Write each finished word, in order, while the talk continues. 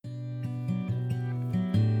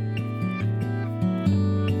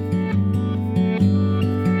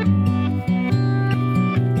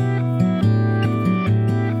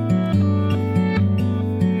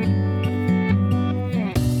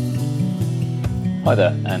Hi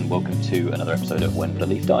there, and welcome to another episode of When the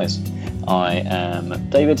Leaf Dies. I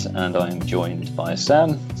am David, and I am joined by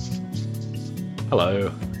Sam.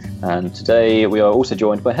 Hello. And today we are also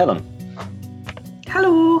joined by Helen.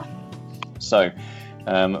 Hello. So,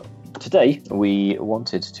 today we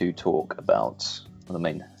wanted to talk about, well, the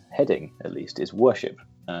main heading at least, is worship,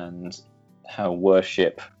 and how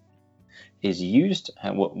worship is used,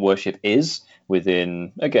 and what worship is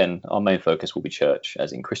within, again, our main focus will be church,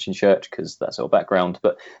 as in Christian church, because that's our background,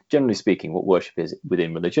 but generally speaking, what worship is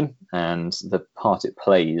within religion and the part it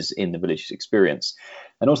plays in the religious experience,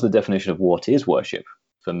 and also the definition of what is worship.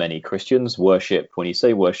 For many Christians, worship, when you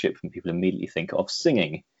say worship, people immediately think of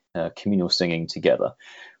singing, communal singing together,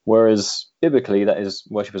 whereas biblically, that is,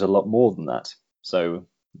 worship is a lot more than that. So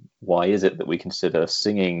why is it that we consider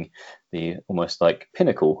singing the almost like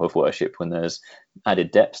pinnacle of worship when there's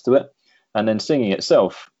added depth to it? And then singing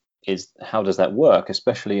itself is, how does that work,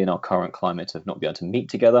 especially in our current climate of not being able to meet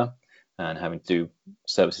together and having to do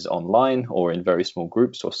services online or in very small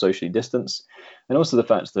groups or socially distanced? And also the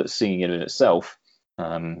fact that singing in itself,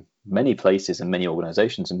 many places and many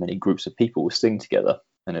organizations and many groups of people will sing together.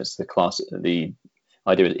 And it's the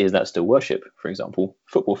idea is that still worship? For example,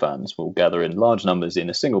 football fans will gather in large numbers in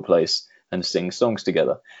a single place and sing songs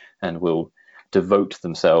together and will devote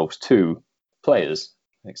themselves to players,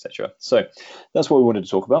 etc. So that's what we wanted to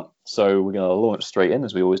talk about. So we're going to launch straight in,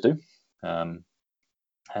 as we always do.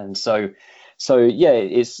 And so yeah,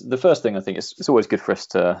 it's the first thing. I think it's always good for us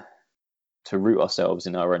to root ourselves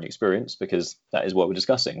in our own experience, because that is what we're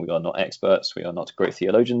discussing. We are not experts. We are not great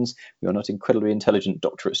theologians. We are not incredibly intelligent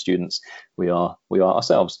doctorate students. We are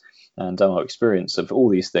ourselves. And our experience of all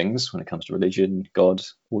these things when it comes to religion, God,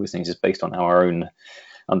 all these things is based on our own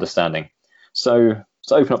understanding. So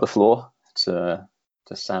to open up the floor to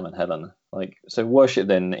Sam and Helen, so worship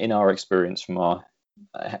then, in our experience from our,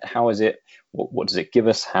 how is it? What does it give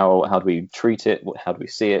us? How do we treat it? How do we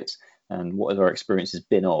see it? And what have our experiences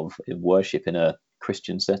been of worship in a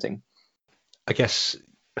Christian setting? I guess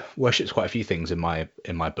worship's quite a few things in my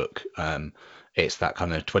book. It's that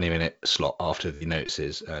kind of 20-minute slot after the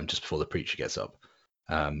notices, just before the preacher gets up.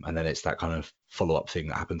 And then it's that kind of follow-up thing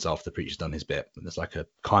that happens after the preacher's done his bit. And there's like a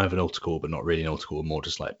kind of an altar call, but not really an altar call, more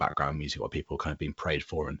just like background music while people are kind of being prayed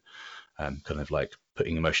for and kind of like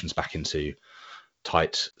putting emotions back into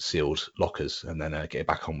tight sealed lockers, and then get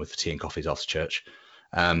back on with the tea and coffees after church.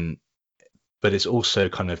 But it's also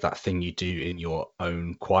kind of that thing you do in your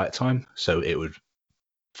own quiet time. So it would,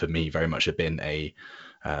 for me, very much have been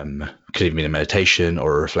could even be a meditation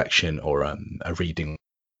or a reflection or a reading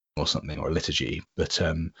or something, or a liturgy. But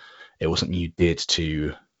it was something you did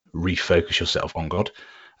to refocus yourself on God.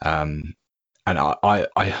 And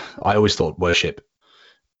I always thought worship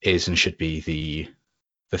is and should be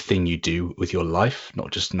the thing you do with your life,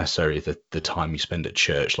 not just necessarily the time you spend at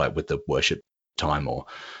church, like with the worship time or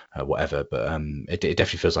whatever, but it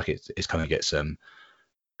definitely feels like it kind of gets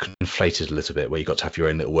conflated a little bit, where you got to have your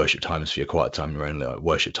own little worship times for your quiet time, your own little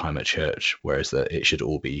worship time at church, whereas that it should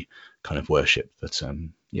all be kind of worship. But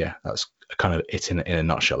yeah, that's kind of it in a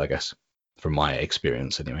nutshell, I guess, from my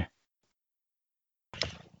experience anyway.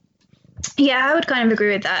 Yeah, I would kind of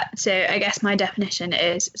agree with that. So I guess my definition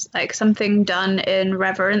is like something done in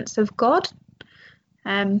reverence of God.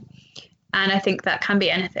 And I think that can be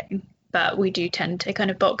anything, but we do tend to kind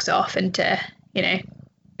of box off into,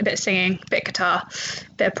 a bit of singing, a bit of guitar,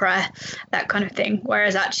 a bit of prayer, that kind of thing.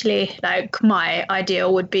 Whereas actually, like, my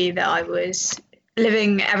ideal would be that I was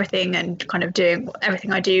living everything and kind of doing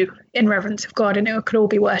everything I do in reverence of God, and it could all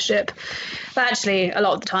be worship. But actually, a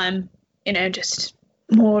lot of the time, just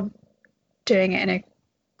more doing it in a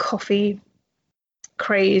coffee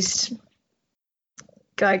crazed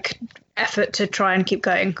like effort to try and keep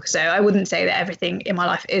going. So I wouldn't say that everything in my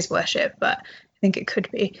life is worship, but I think it could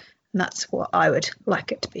be, and that's what I would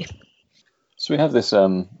like it to be. So we have this,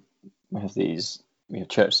 we have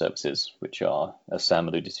church services, which are, as Sam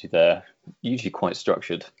alluded to there, usually quite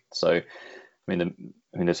structured. So I mean,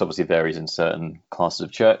 this obviously varies in certain classes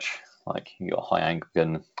of church. Like your high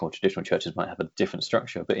Anglican or traditional churches might have a different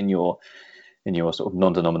structure, but in your sort of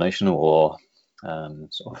non-denominational or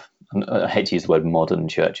sort of, I hate to use the word modern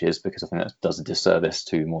churches, because I think that does a disservice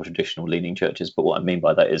to more traditional leaning churches. But what I mean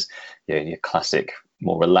by that is your classic,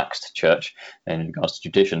 more relaxed church in regards to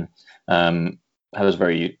tradition has a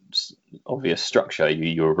very obvious structure.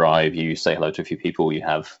 You arrive, you say hello to a few people, you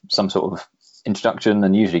have some sort of introduction,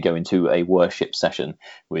 and usually go into a worship session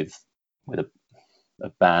with a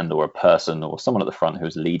band or a person or someone at the front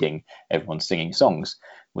who's leading everyone singing songs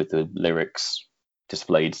with the lyrics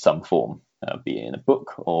displayed some form. be it in a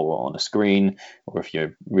book or on a screen, or if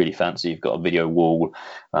you're really fancy, you've got a video wall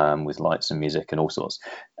with lights and music and all sorts.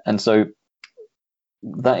 And so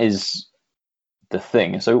that is the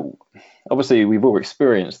thing. So obviously we've all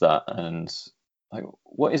experienced that, and like,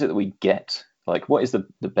 what is it that we get? Like, what is the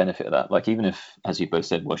benefit of that? Like, even if, as you both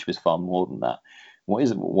said, worship is far more than that, what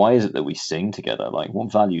is it? Why is it that we sing together? Like,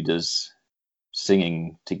 what value does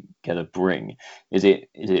singing together bring? Is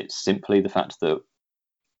it simply the fact that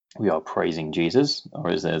we are praising Jesus,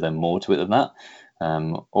 or is there then more to it than that?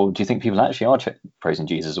 Or do you think people actually are praising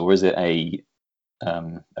Jesus, or is it a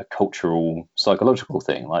cultural, psychological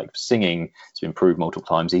thing? Like, singing has been proved multiple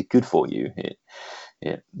times is good for you.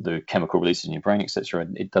 The chemical releases in your brain, etc.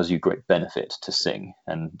 It does you great benefit to sing,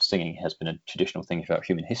 and singing has been a traditional thing throughout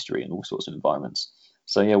human history in all sorts of environments.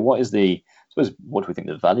 So yeah, what do we think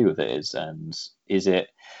the value of it is, and is it?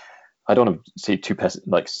 I don't want to see too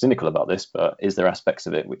cynical about this, but is there aspects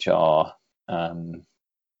of it which are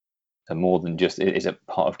more than just? Is it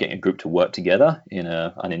part of getting a group to work together in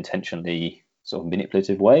an unintentionally sort of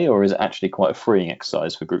manipulative way, or is it actually quite a freeing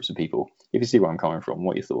exercise for groups of people? If you see where I'm coming from,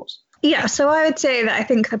 what are your thoughts? Yeah, so I would say that I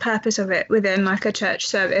think the purpose of it within like a church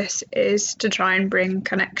service is to try and bring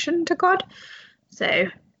connection to God. So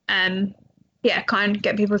kind of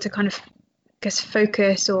get people to kind of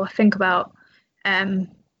focus or think about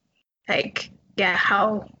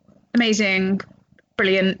how amazing,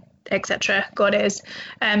 brilliant, etc. God is.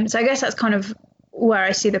 So I guess that's kind of where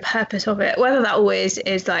I see the purpose of it. Whether that always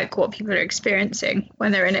is like what people are experiencing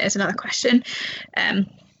when they're in it is another question.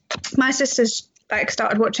 My sister's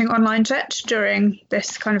started watching online church during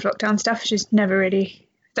this kind of lockdown stuff. She's never really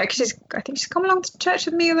I think she's come along to church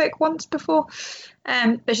with me like once before,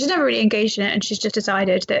 but she's never really engaged in it, and she's just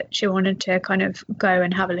decided that she wanted to kind of go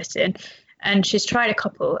and have a listen. And she's tried a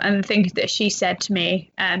couple, and the thing that she said to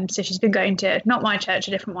me, so she's been going to not my church,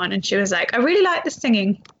 a different one, and she was like, I really like the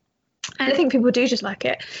singing. And I think people do just like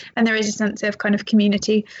it, and there is a sense of kind of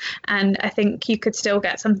community, and I think you could still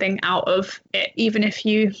get something out of it even if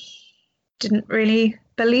you didn't really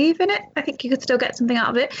believe in it. I think you could still get something out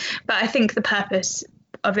of it, but I think the purpose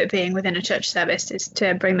of it being within a church service is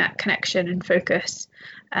to bring that connection and focus,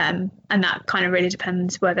 and that kind of really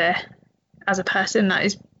depends whether as a person that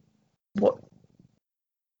is what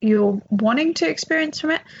you're wanting to experience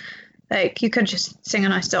from it. Like, you could just sing a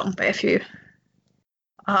nice song, but if you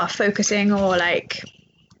are focusing or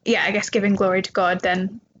giving glory to God,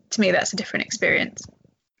 then to me that's a different experience.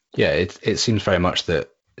 Yeah, it seems very much that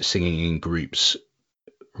singing in groups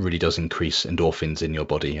really does increase endorphins in your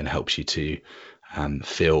body and helps you to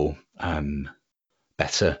feel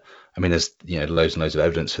better. I mean, there's loads and loads of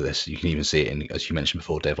evidence for this. You can even see it in, as you mentioned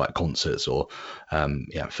before, Dave, like concerts or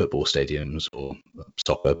football stadiums or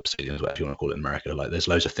soccer stadiums, whatever you want to call it in America. Like, there's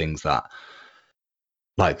loads of things that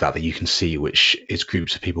you can see, which is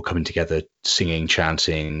groups of people coming together, singing,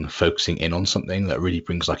 chanting, focusing in on something that really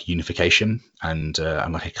brings like unification and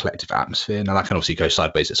like a collective atmosphere. Now that can obviously go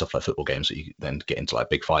sideways at stuff like football games, so you then get into like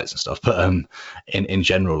big fights and stuff. But in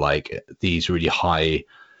general, like these really high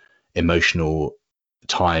emotional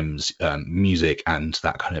times, music and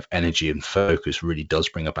that kind of energy and focus really does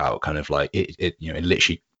bring about kind of like it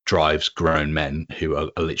literally drives grown men who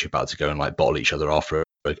are literally about to go and like bottle each other after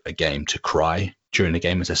a game to cry during the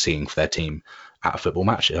game as they're singing for their team at a football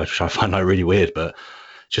match, which I find like really weird, but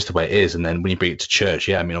just the way it is. And then when you bring it to church,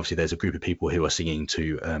 I mean, obviously there's a group of people who are singing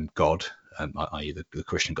to God, i.e. the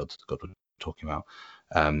Christian God we're talking about,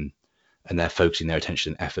 and they're focusing their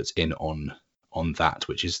attention and efforts in on that,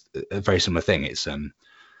 which is a very similar thing. It's going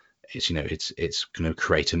to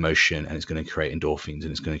create emotion, and it's going to create endorphins,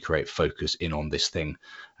 and it's going to create focus in on this thing.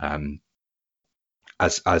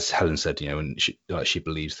 As Helen said, and she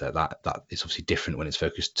believes that is obviously different when it's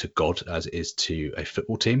focused to God as it is to a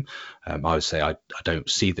football team. I would say I don't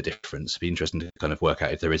see the difference. It'd be interesting to kind of work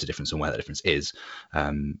out if there is a difference and where that difference is.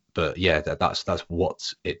 But yeah, that's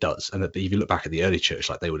what it does. And if you look back at the early church,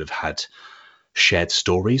 like they would have had shared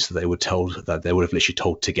stories that they would have literally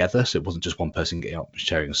told together. So it wasn't just one person getting up and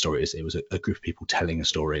sharing a story. It was a group of people telling a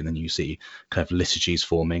story, and then you see kind of liturgies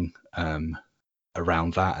forming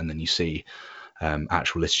around that, and then you see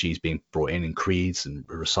actual liturgies being brought in creeds and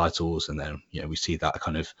recitals, and then we see that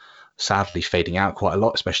kind of sadly fading out quite a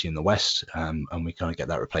lot, especially in the West, and we kind of get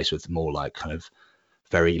that replaced with more like kind of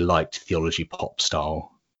very light theology pop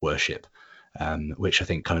style worship, which I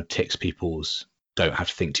think kind of ticks people's don't have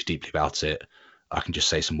to think too deeply about it. I can just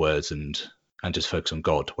say some words and just focus on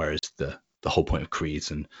God, whereas the whole point of creeds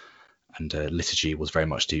and liturgy was very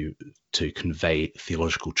much to convey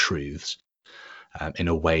theological truths in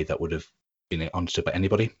a way that would have being understood by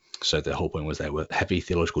anybody. So the whole point was there were heavy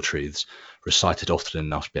theological truths recited often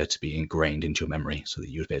enough to be able to be ingrained into your memory, so that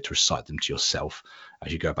you would be able to recite them to yourself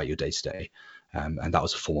as you go about your day to day. And that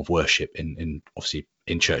was a form of worship in obviously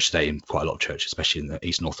in church today, in quite a lot of churches, especially in the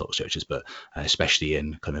Eastern Orthodox churches, but especially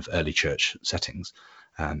in kind of early church settings.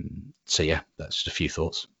 So yeah, that's just a few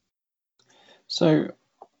thoughts. So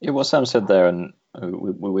what Sam said there, and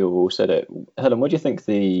we all said it. Helen, what do you think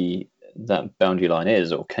that boundary line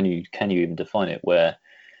is, or can you even define it? Where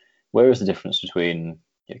is the difference between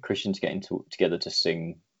Christians getting together to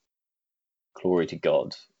sing glory to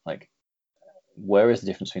God? Like, where is the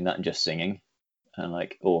difference between that and just singing? And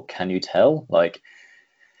like, or can you tell? Like,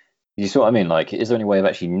 you see what I mean? Like, is there any way of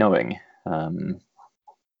actually knowing? And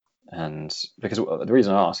because the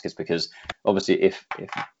reason I ask is because obviously if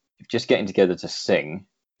just getting together to sing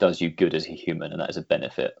does you good as a human, and that is a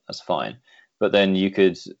benefit, that's fine. But then you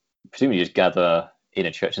could presumably just gather in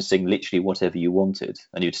a church and sing literally whatever you wanted,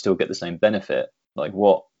 and you'd still get the same benefit. Like,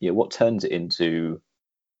 what turns it into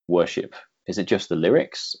worship? Is it just the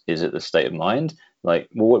lyrics? Is it the state of mind? Like,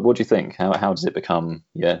 what do you think? How does it become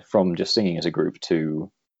from just singing as a group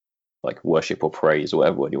to like worship or praise or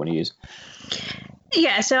whatever word you want to use?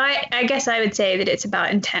 Yeah, so I guess I would say that it's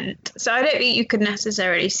about intent. So I don't think you could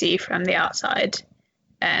necessarily see from the outside,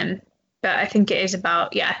 but I think it is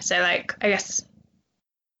about, so like, I guess,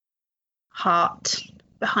 heart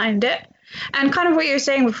behind it. And kind of what you were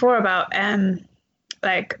saying before about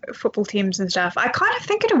like football teams and stuff, I kind of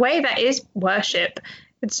think in a way that is worship.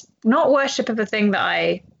 It's not worship of a thing that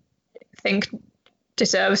I think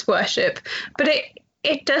deserves worship, but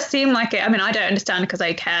it does seem like it. I mean, I don't understand because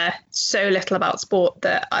I care so little about sport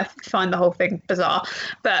that I find the whole thing bizarre,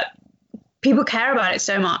 but people care about it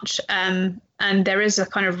so much. And there is a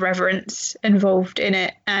kind of reverence involved in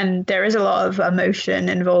it, and there is a lot of emotion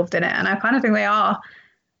involved in it. And I kind of think they are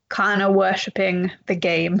kind of worshipping the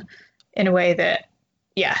game in a way that,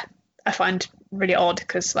 I find really odd,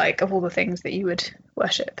 because like of all the things that you would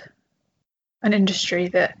worship, an industry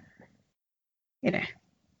that,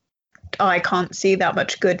 I can't see that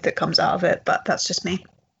much good that comes out of it, but that's just me.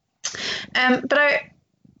 But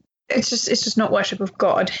it's just not worship of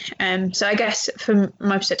God. So I guess from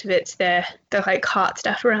my perspective, it's the like heart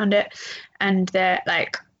stuff around it, and the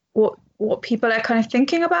like what people are kind of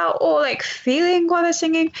thinking about or like feeling while they're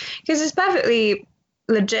singing, because it's perfectly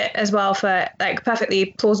legit as well, for like perfectly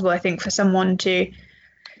plausible, I think, for someone to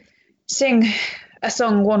sing a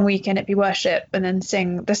song one week and it be worship, and then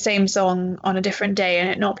sing the same song on a different day and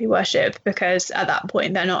it not be worship, because at that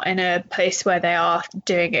point they're not in a place where they are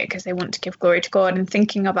doing it because they want to give glory to God and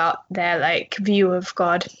thinking about their like view of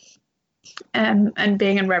God, and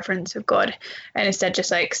being in reverence of God, and instead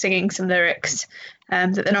just like singing some lyrics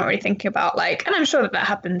that they're not really thinking about, like, and I'm sure that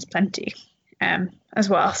happens plenty as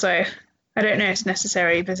well. So I don't know it's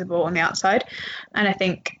necessarily visible on the outside, and I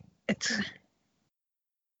think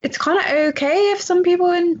it's kind of okay if some people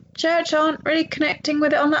in church aren't really connecting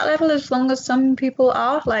with it on that level, as long as some people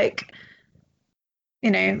are. Like,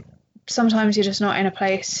 sometimes you're just not in a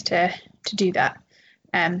place to do that.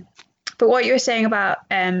 But what you were saying about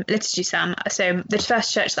liturgy, Sam, so the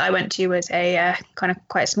first church that I went to was a kind of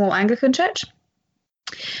quite small Anglican church.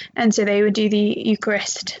 And so they would do the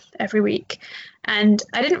Eucharist every week. And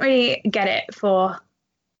I didn't really get it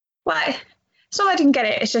it's not I didn't get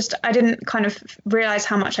it, it's just I didn't kind of realise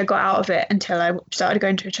how much I got out of it until I started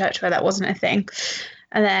going to a church where that wasn't a thing.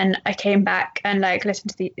 And then I came back and like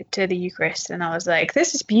listened to the Eucharist, and I was like,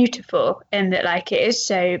 this is beautiful in that like it is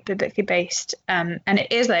so biblically based, and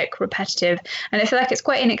it is like repetitive, and I feel like it's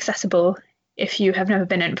quite inaccessible if you have never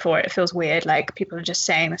been in before. It feels weird, like people are just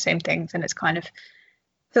saying the same things, and it's kind of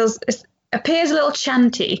appears a little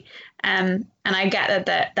chanty, and I get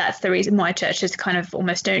that's the reason why churches kind of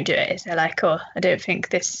almost don't do it, is they're like, oh, I don't think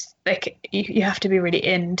this, like, you have to be really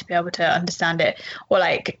in to be able to understand it, or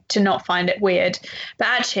like to not find it weird. But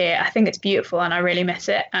actually I think it's beautiful and I really miss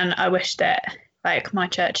it, and I wish that like my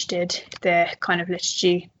church did the kind of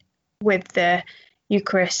liturgy with the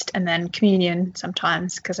Eucharist and then communion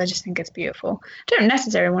sometimes, because I just think it's beautiful. I don't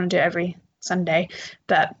necessarily want to do it every Sunday,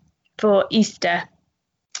 but for Easter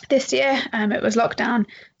this year it was lockdown,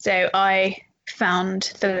 so I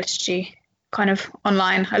found the liturgy kind of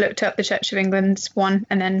online. I looked up the Church of England's one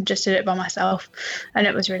and then just did it by myself, and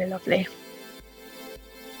it was really lovely.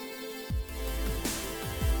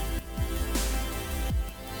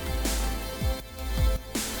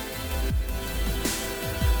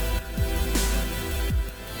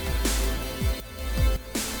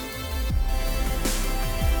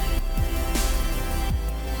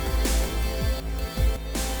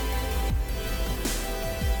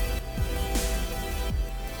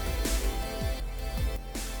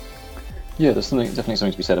 Yeah, there's definitely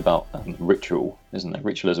something to be said about ritual, isn't there?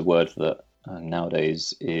 Ritual is a word that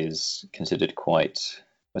nowadays is considered quite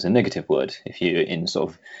as a negative word. If you're in sort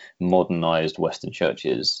of modernized Western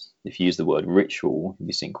churches, if you use the word ritual, you'll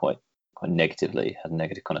be seen quite negatively, has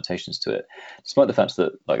negative connotations to it, despite the fact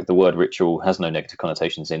that like the word ritual has no negative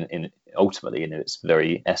connotations in ultimately in its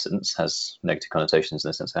very essence has negative connotations in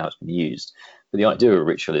the sense of how it's been used. But the idea of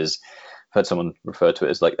ritual is, I've heard someone refer to it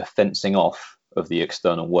as like a fencing off of the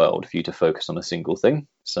external world for you to focus on a single thing.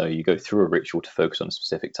 So you go through a ritual to focus on a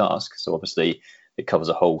specific task. So obviously it covers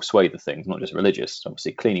a whole swathe of things, not just religious.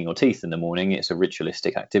 Obviously, cleaning your teeth in the morning, it's a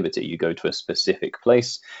ritualistic activity. You go to a specific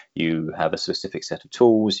place, you have a specific set of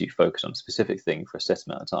tools, you focus on a specific thing for a set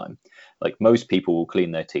amount of time. Like most people will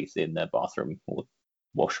clean their teeth in their bathroom or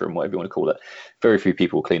washroom, whatever you want to call it. Very few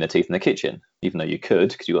people will clean their teeth in the kitchen, even though you could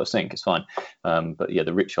because you've got a sink, it's fine. But yeah,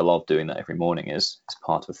 the ritual of doing that every morning is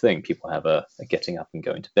part of a thing. People have a getting up and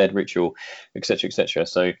going to bed ritual, etc., etc.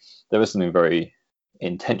 So there is something very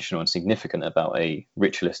intentional and significant about a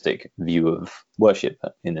ritualistic view of worship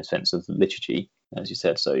in the sense of liturgy, as you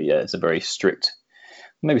said. So yeah, it's a very strict,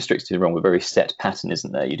 maybe strict is wrong, but very set pattern,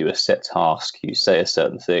 isn't there? You do a set task, you say a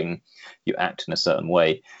certain thing, you act in a certain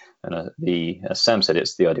way. And as Sam said,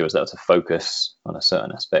 it's the idea was that to focus on a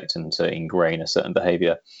certain aspect and to ingrain a certain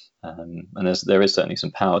behavior. And there is certainly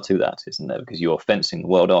some power to that, isn't there? Because you're fencing the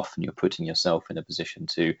world off and you're putting yourself in a position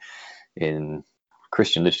to, in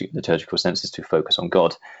Christian liturgical senses, to focus on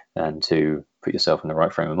God and to put yourself in the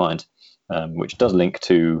right frame of mind, which does link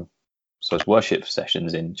to worship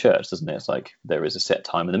sessions in church, doesn't it? It's like there is a set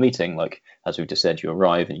time of the meeting, like as we've just said, you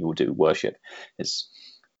arrive and you will do worship. It's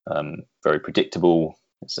very predictable.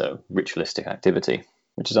 It's a ritualistic activity,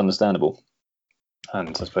 which is understandable and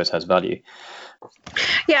I suppose has value.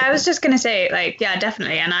 Yeah, I was just going to say, like, yeah,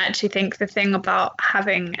 definitely. And I actually think the thing about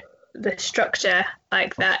having the structure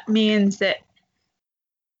like that means that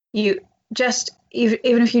you just,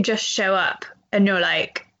 even if you just show up and you're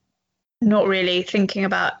like not really thinking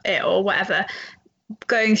about it or whatever,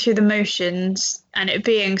 going through the motions and it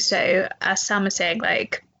being so, as Sam was saying,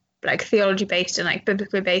 like theology based and like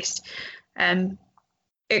biblically based,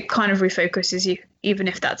 it kind of refocuses you, even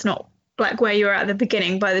if that's not like where you were at the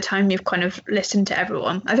beginning. By the time you've kind of listened to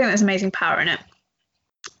everyone, I think there's amazing power in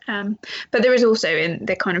it. But there is also in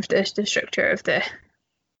the kind of the structure of the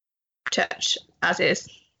church as is,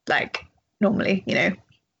 like normally, you know,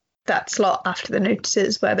 that slot after the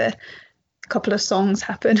notices where the couple of songs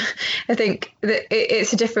happen. I think that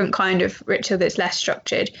it's a different kind of ritual that's less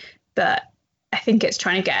structured, but I think it's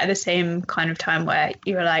trying to get at the same kind of time where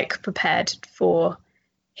you're like prepared for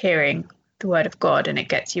hearing the word of God, and it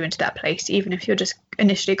gets you into that place, even if you're just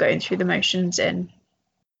initially going through the motions, and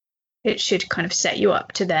it should kind of set you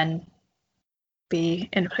up to then be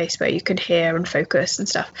in a place where you can hear and focus and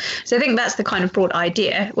stuff. So I think that's the kind of broad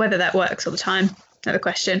idea. Whether that works all the time, another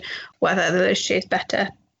question. Whether the liturgy is better,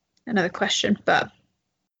 another question. But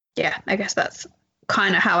yeah, I guess that's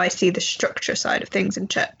kind of how I see the structure side of things in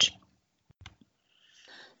church.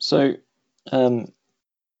 So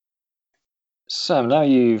Sam, now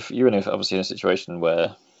you're in obviously in a situation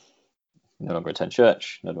where you no longer attend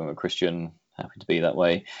church, no longer a Christian, happy to be that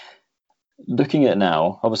way. Looking at it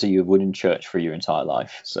now, obviously you've been in church for your entire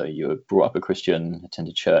life, so you were brought up a Christian,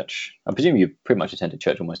 attended church. I presume you pretty much attended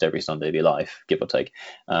church almost every Sunday of your life, give or take,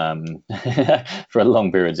 for a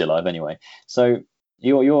long periods of your life anyway. So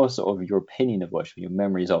your sort of your opinion of worship, your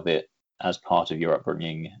memories of it as part of your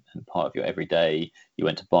upbringing and part of your everyday. You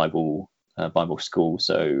went to Bible school,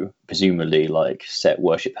 so presumably like set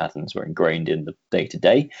worship patterns were ingrained in the day to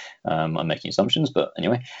day. I'm making assumptions, but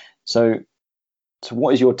anyway. So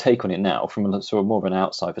what is your take on it now from a sort of more of an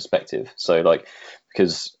outside perspective? So like,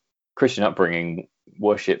 because Christian upbringing,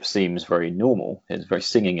 worship seems very normal. It's very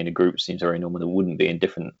singing in a group seems very normal. It wouldn't be in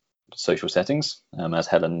different social settings. As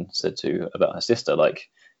Helen said about her sister, like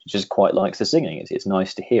she just quite likes the singing. It's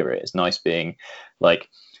nice to hear it. It's nice being like,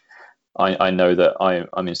 I know that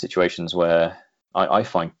I'm in situations where I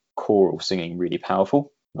find choral singing really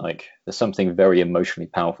powerful. Like there's something very emotionally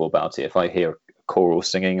powerful about it. If I hear choral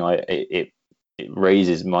singing, it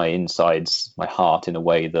raises my insides, my heart in a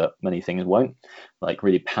way that many things won't. Like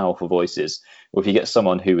really powerful voices. Or if you get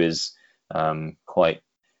someone who is quite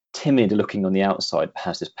timid looking on the outside, but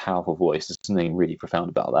has this powerful voice, there's something really profound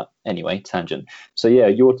about that. Anyway, tangent. So yeah,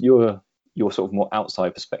 your sort of more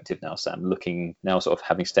outside perspective now, Sam, looking now, sort of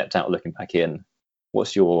having stepped out, looking back in.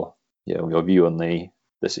 What's your view on the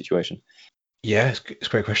situation? Yeah, it's a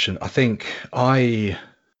great question. I think I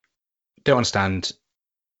don't understand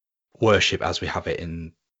worship as we have it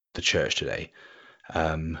in the church today.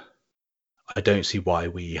 I don't see why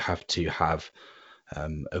we have to have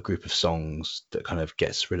a group of songs that kind of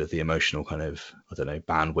gets rid of the emotional kind of, I don't know,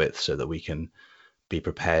 bandwidth, so that we can be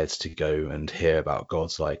prepared to go and hear about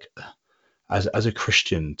God's, like, as a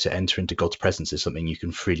Christian, to enter into God's presence is something you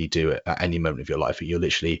can freely do at any moment of your life. You're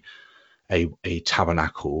literally a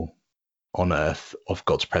tabernacle on earth of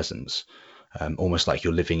God's presence, almost like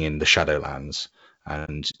you're living in the Shadowlands,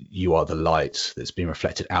 and you are the light that's being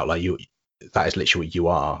reflected out. Like, you, that is literally what you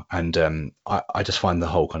are. And I just find the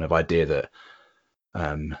whole kind of idea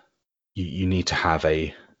that you need to have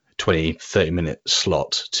a 20-30 minute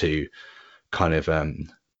slot to kind of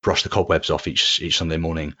brush the cobwebs off each Sunday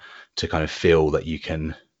morning, to kind of feel that you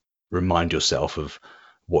can remind yourself of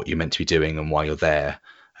what you're meant to be doing and why you're there,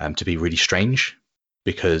 to be really strange,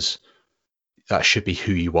 because that should be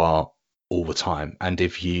who you are all the time. And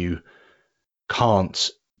if you can't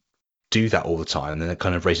do that all the time, then it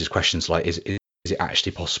kind of raises questions like, is it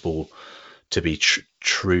actually possible to be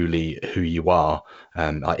truly who you are?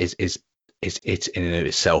 Is it in and of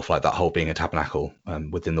itself, like that whole being a tabernacle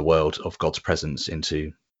within the world of God's presence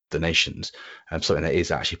into the nations, something that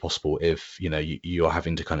is actually possible if you are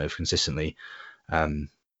having to kind of consistently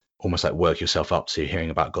almost like work yourself up to hearing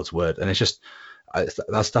about God's word. And it's just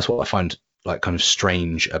that's what I find like kind of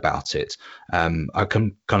strange about it. I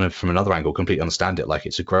can kind of from another angle completely understand it. Like,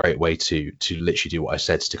 it's a great way to literally do what I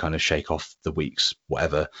said, to kind of shake off the week's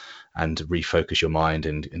whatever and refocus your mind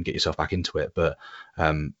and get yourself back into it. But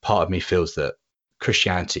part of me feels that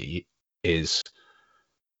Christianity is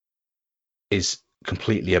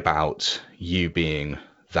completely about you being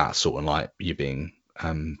that sort of light, you being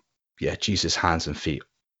Jesus' hands and feet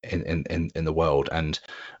in the world. And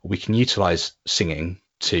we can utilize singing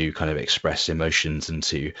to kind of express emotions and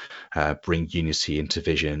to bring unity into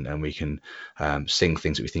vision, and we can sing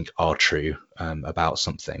things that we think are true about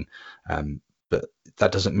something, but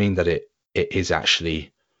that doesn't mean that it is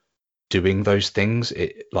actually doing those things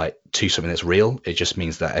like to something that's real. It just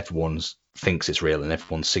means that everyone thinks it's real and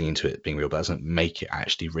everyone's singing to it being real, but that doesn't make it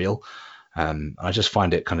actually real. I just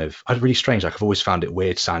find it kind of really strange. Like, I've always found it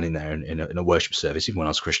weird standing there in a worship service, even when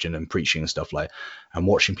I was Christian and preaching and stuff, like, and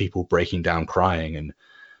watching people breaking down crying and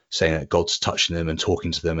saying that God's touching them and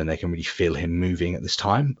talking to them and they can really feel him moving at this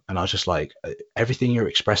time. And I was just like, everything you're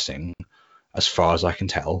expressing, as far as I can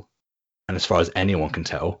tell, and as far as anyone can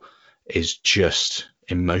tell, is just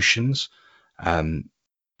emotions. And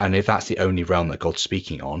if that's the only realm that God's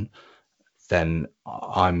speaking on, then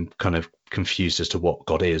I'm kind of confused as to what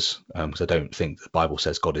God is, because I don't think the Bible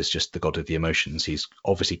says God is just the God of the emotions. He's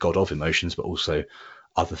obviously God of emotions, but also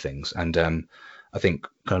other things. And I think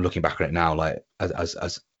kind of looking back on it now, like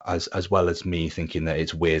as well as me thinking that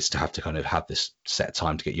it's weird to have to kind of have this set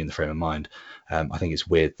time to get you in the frame of mind, I think it's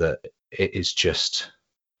weird that it is just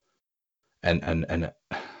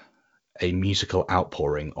a musical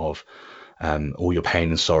outpouring of all your pain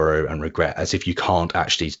and sorrow and regret, as if you can't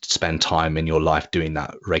actually spend time in your life doing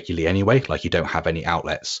that regularly anyway. Like, you don't have any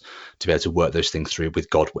outlets to be able to work those things through with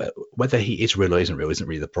God. Whether he is real or isn't real isn't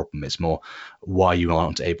really the problem. It's more why you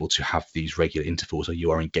aren't able to have these regular intervals where you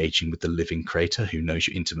are engaging with the living creator who knows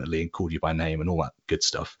you intimately and called you by name and all that good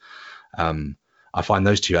stuff. I find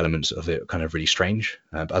those two elements of it kind of really strange.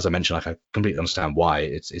 But as I mentioned, like, I completely understand why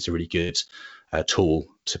it's a really good tool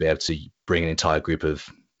to be able to bring an entire group of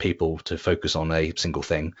people to focus on a single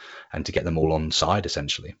thing and to get them all on side,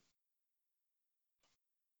 essentially.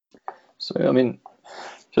 So, I mean,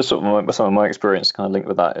 just sort of some of my experience kind of linked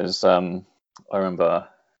with that is I remember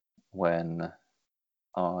when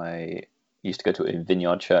I used to go to a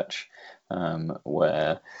Vineyard church,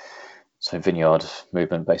 so Vineyard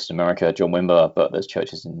movement based in America, John Wimber, but there's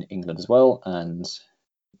churches in England as well. And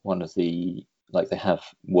one of the, like, they have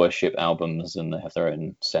worship albums and they have their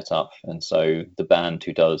own setup. And so the band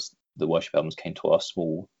who does the worship albums came to our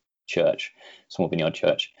small Vineyard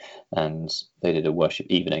church, and they did a worship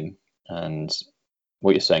evening. And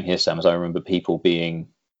what you're saying here, Sam, is I remember people being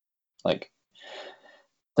like,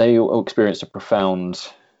 they all experienced a profound,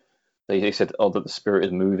 they said, oh, that the Spirit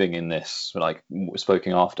is moving in this, like,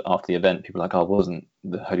 spoken after the event. People were like, oh, wasn't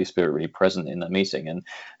the Holy Spirit really present in that meeting? And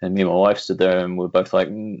me and my wife stood there and we're both like,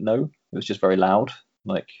 no, it was just very loud.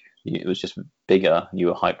 Like, it was just bigger. You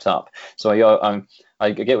were hyped up. So I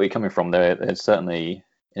get where you're coming from there. There's certainly,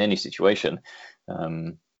 in any situation,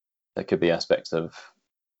 there could be aspects of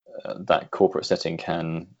that corporate setting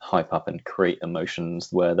can hype up and create emotions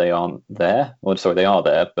where they aren't there. Well, sorry, they are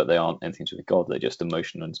there, but they aren't anything to do with God. They're just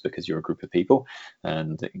emotions because you're a group of people.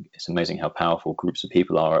 And it's amazing how powerful groups of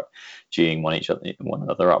people are at geeing one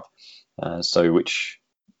another up. So which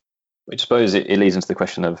I suppose it leads into the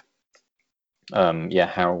question of,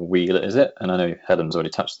 how real is it? And I know Helen's already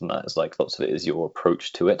touched on that. It's like lots of it is your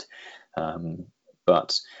approach to it. But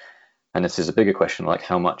and this is a bigger question, like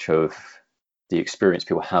how much of the experience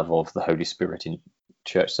people have of the Holy Spirit in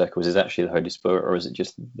church circles is actually the Holy Spirit, or is it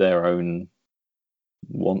just their own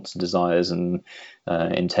wants, desires, and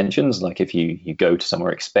intentions? Like if you go to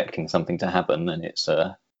somewhere expecting something to happen, and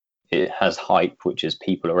it has hype, which is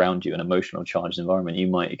people around you, an emotional charged environment, you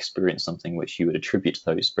might experience something which you would attribute to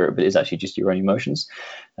the Holy Spirit, but it's actually just your own emotions.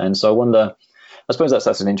 And so I wonder, I suppose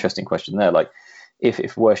that's an interesting question there. Like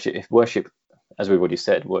if worship, as we've already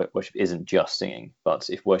said, worship isn't just singing, but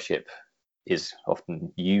if worship is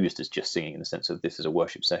often used as just singing in the sense of this is a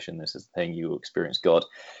worship session, this is the thing you will experience God.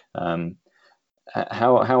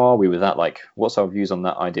 How are we with that? Like, what's our views on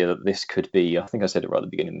that idea that this could be? I think I said it right at the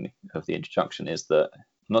beginning of the introduction. Is that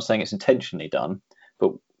I'm not saying it's intentionally done,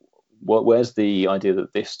 but where's the idea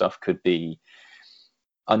that this stuff could be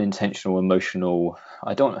unintentional, emotional?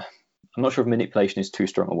 I'm not sure if manipulation is too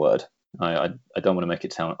strong a word. I don't want to make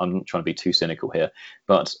it sound, I'm not trying to be too cynical here,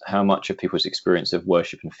 but how much of people's experience of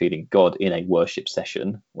worship and feeling God in a worship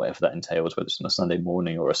session, whatever that entails, whether it's on a Sunday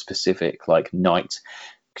morning or a specific like night,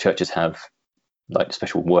 churches have like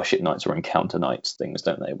special worship nights or encounter nights, things,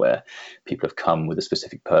 don't they, where people have come with a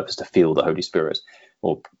specific purpose to feel the Holy Spirit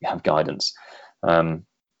or have guidance. And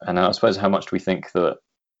I suppose how much do we think that,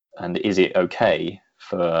 and is it okay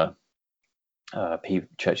for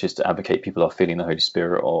churches to advocate people are feeling the Holy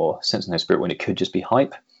Spirit or sensing the Holy Spirit when it could just be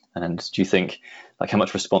hype? And do you think, like, how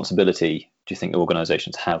much responsibility do you think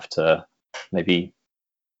organizations have to maybe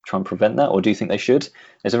try and prevent that, or do you think they should?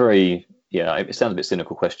 It's a very, it sounds a bit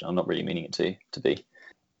cynical question. I'm not really meaning it to be.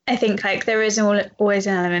 I think like there is always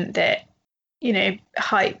an element that,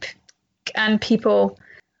 hype and people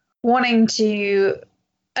wanting to,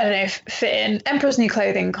 I don't know, fit in Emperor's New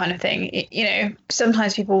Clothing kind of thing.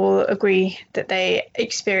 Sometimes people will agree that they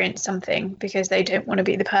experienced something because they don't want to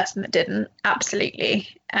be the person that didn't. Absolutely.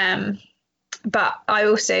 But I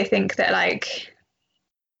also think that, like,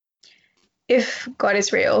 if God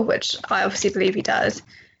is real, which I obviously believe he does,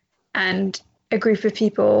 and a group of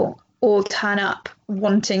people all turn up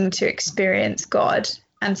wanting to experience God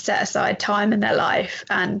and set aside time in their life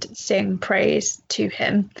and sing praise to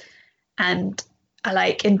him and are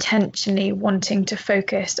like intentionally wanting to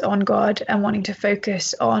focus on God and wanting to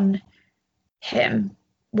focus on him,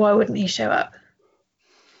 why wouldn't he show up?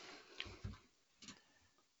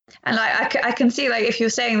 And like I can see, like, if you're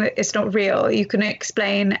saying that it's not real, you can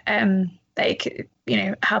explain like,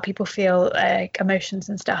 how people feel, like emotions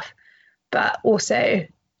and stuff, but also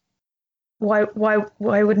why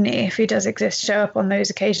wouldn't he, if he does exist, show up on those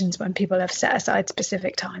occasions when people have set aside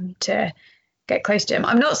specific time to get close to him?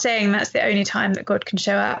 I'm not saying that's the only time that God can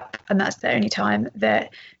show up and that's the only time that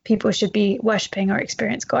people should be worshipping or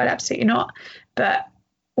experience God, absolutely not. But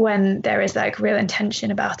when there is like real intention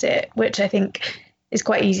about it, which I think is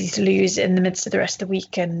quite easy to lose in the midst of the rest of the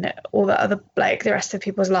week and all the other, like, the rest of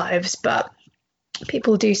people's lives, but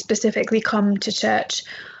people do specifically come to church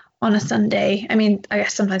on a Sunday. I mean, I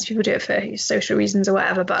guess sometimes people do it for social reasons or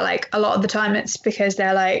whatever, but like a lot of the time it's because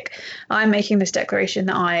they're like, I'm making this declaration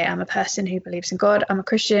that I am a person who believes in God. I'm a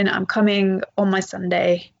Christian. I'm coming on my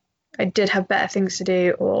Sunday. I did have better things to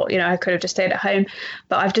do, or, I could have just stayed at home,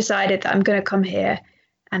 but I've decided that I'm going to come here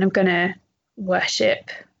and I'm going to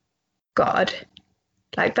worship God.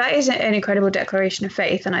 Like, that is an incredible declaration of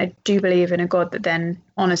faith. And I do believe in a God that then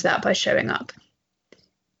honors that by showing up.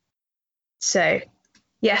 So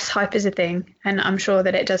yes, hype is a thing, and I'm sure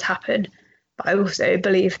that it does happen, but I also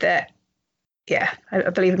believe that, I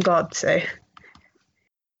believe in God. So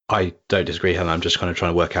I don't disagree, Helen. I'm just kind of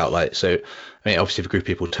trying to work out, like, so, I mean, obviously if a group of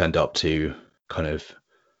people turned up to kind of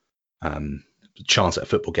chance at a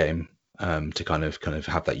football game, to kind of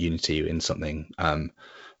have that unity in something,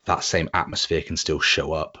 that same atmosphere can still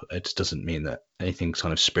show up. It doesn't mean that anything's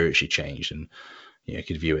kind of spiritually changed. And you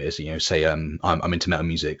could view it as, say, I'm into metal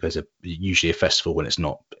music. There's usually a festival when it's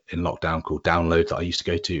not in lockdown called Download that I used to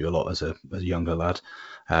go to a lot as a younger lad.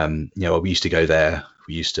 We used to go there.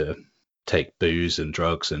 We used to take booze and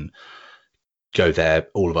drugs and go there,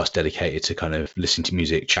 all of us dedicated to kind of listening to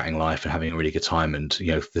music, chatting life, and having a really good time. And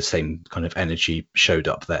the same kind of energy showed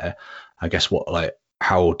up there. I guess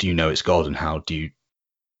how do you know it's God, and how do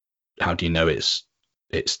you know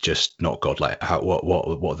it's just not God? Like, what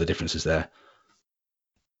are the differences there?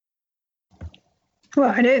 Well,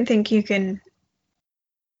 I don't think you can.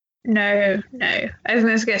 No. I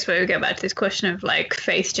guess where we go back to this question of like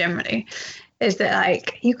faith generally is that,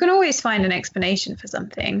 like, you can always find an explanation for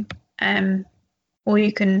something, or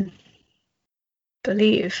you can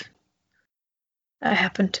believe. I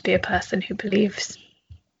happen to be a person who believes.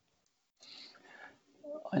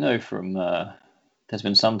 I know from there's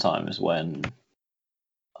been some times when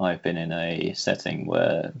I've been in a setting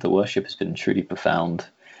where the worship has been truly profound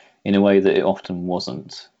in a way that it often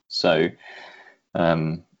wasn't. So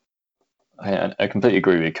I completely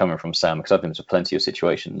agree with you coming from Sam, because I've been to plenty of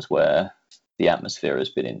situations where the atmosphere has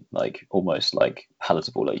been in almost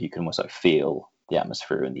palatable, like you can almost feel the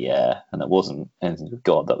atmosphere in the air, and that wasn't anything with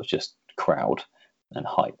God, that was just crowd and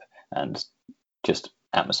hype and just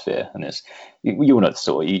atmosphere. And it's you all know the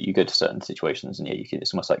story. You go to certain situations and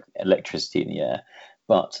it's almost like electricity in the air.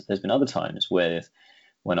 But there's been other times when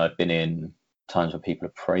I've been in times where people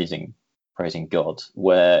are praising God,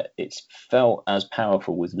 where it's felt as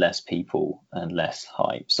powerful with less people and less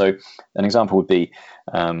hype. So an example would be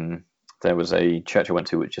there was a church I went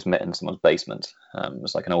to which just met in someone's basement. It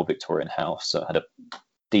was like an old Victorian house, so it had a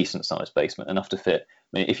decent sized basement, enough to fit.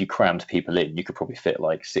 I mean, if you crammed people in, you could probably fit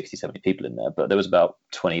like 60, 70 people in there, but there was about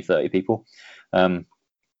 20, 30 people. And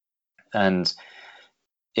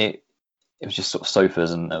it was just sort of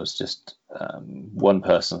sofas, and there was just one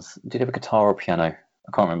person. Did he have a guitar or a piano?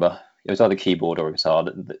 I can't remember. It was either keyboard or a guitar.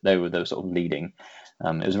 They were sort of leading.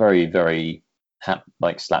 It was very, very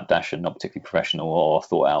slapdash and not particularly professional or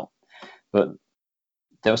thought out. But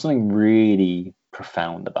there was something really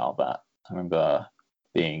profound about that. I remember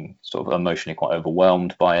being sort of emotionally quite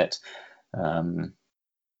overwhelmed by it. And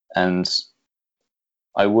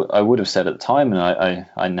I would have said at the time, and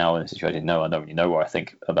I now in a situation, I don't really know where I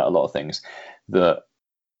think about a lot of things, that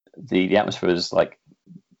the atmosphere was like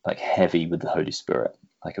heavy with the Holy Spirit.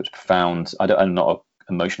 Like, it was profound. I'm not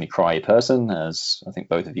an emotionally cry person, as I think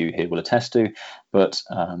both of you here will attest to, but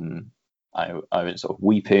I was sort of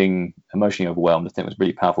weeping, emotionally overwhelmed. I think it was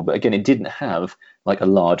really powerful. But again, it didn't have like a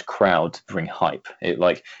large crowd to bring hype. It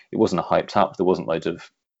wasn't a hyped up. There wasn't loads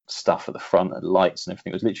of stuff at the front and lights and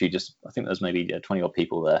everything. It was literally just, I think there was maybe 20 odd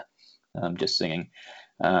people there just singing.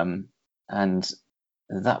 And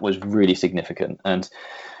that was really significant. And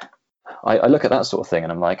I look at that sort of thing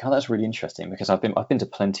and I'm like, oh, that's really interesting, because I've been to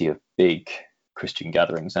plenty of big Christian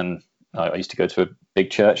gatherings, and I used to go to a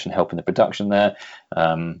big church and help in the production there.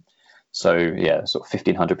 So yeah, sort of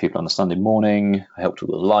 1,500 people on a Sunday morning. I helped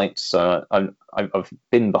with the lights. So I've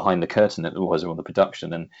been behind the curtain that was on the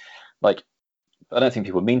production, and like, I don't think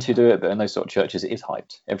people mean to do it, but in those sort of churches, it is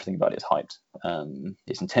hyped. Everything about it is hyped.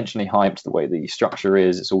 It's intentionally hyped. The way the structure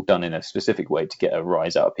is, it's all done in a specific way to get a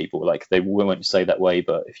rise out of people. Like, they won't say that way,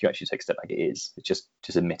 but if you actually take a step back, it is. It's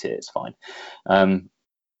just admit it. It's fine.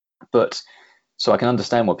 But so I can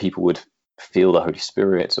understand why people would feel the Holy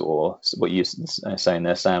Spirit, or what you're saying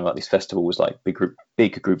there, Sam, about these festivals, like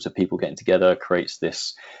big groups of people getting together creates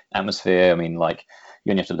this atmosphere. I mean, like,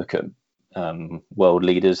 you only have to look at world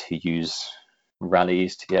leaders who use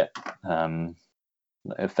rallies to get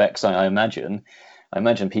effects. I imagine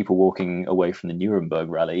people walking away from the Nuremberg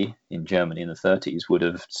rally in Germany in the 30s would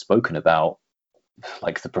have spoken about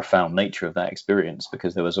like the profound nature of that experience,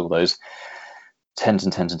 because there was all those tens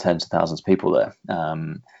and tens and tens of thousands of people there.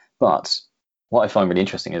 But what I find really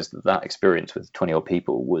interesting is that experience with 20 odd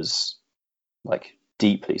people was like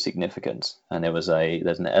deeply significant, and there's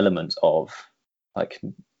an element of like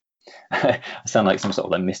I sound like some sort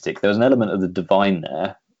of like mystic. There was an element of the divine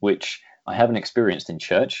there, which I haven't experienced in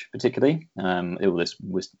church particularly. This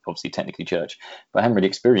was obviously technically church, but I haven't really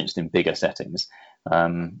experienced in bigger settings.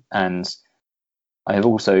 And I have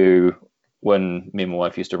also, when me and my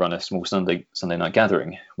wife used to run a small Sunday night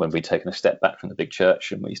gathering, when we'd taken a step back from the big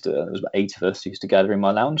church, and there was about 8 of us who used to gather in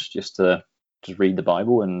my lounge just to read the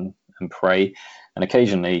Bible and pray. And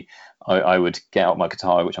occasionally I would get out my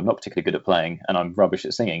guitar, which I'm not particularly good at playing, and I'm rubbish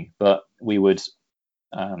at singing, but we would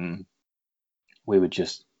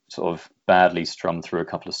just sort of badly strum through a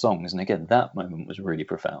couple of songs. And again, that moment was really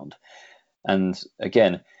profound. And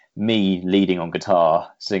again, me leading on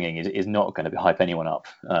guitar singing is not going to hype anyone up.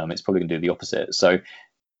 It's probably going to do the opposite. So,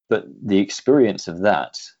 but the experience of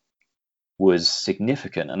that was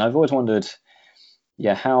significant. And I've always wondered,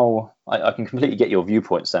 how I can completely get your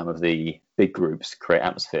viewpoint, Sam, of the big groups create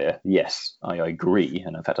atmosphere. Yes, I agree.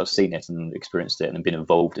 And in fact, I've seen it and experienced it and been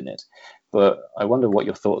involved in it. But I wonder what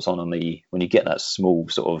your thoughts on when you get that small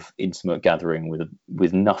sort of intimate gathering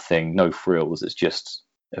with nothing, no frills, it's just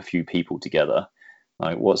a few people together.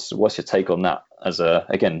 Like, what's your take on that, as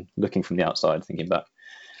again, looking from the outside, thinking back?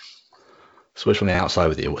 So which from the outside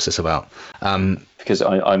with you? What's this about? Because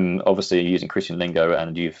I'm obviously using Christian lingo,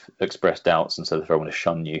 and you've expressed doubts, and so therefore I want to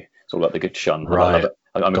shun you. It's all about the good shun. Right.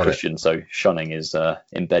 I'm a Christian, so shunning is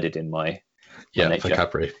embedded in my nature.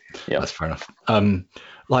 Vocabulary. Yeah, that's fair enough.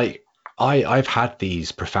 Like I've had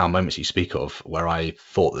these profound moments you speak of where I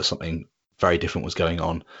thought that something very different was going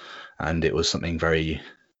on, and it was something very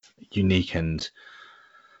unique and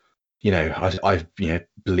I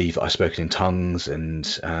believe that I've spoken in tongues,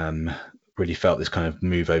 and really felt this kind of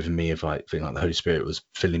move over me of like feeling like the Holy Spirit was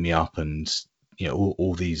filling me up, and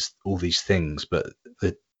all these things. But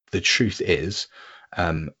the truth is,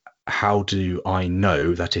 how do I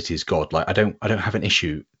know that it is God? Like I don't have an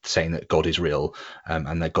issue saying that God is real,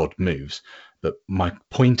 and that God moves. But my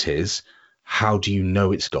point is, how do you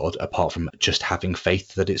know it's God apart from just having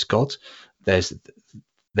faith that it's God?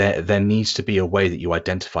 There needs to be a way that you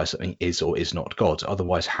identify something is or is not God.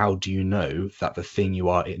 Otherwise, how do you know that the thing you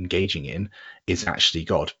are engaging in is actually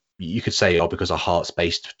God? You could say, oh, because our heart's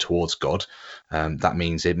based towards God, that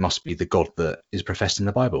means it must be the God that is professed in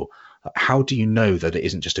the Bible. How do you know that it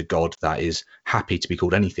isn't just a God that is happy to be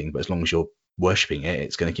called anything, but as long as you're worshipping it,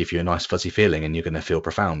 it's going to give you a nice fuzzy feeling and you're going to feel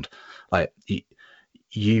profound? Like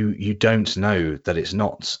you don't know that it's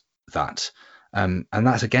not that. And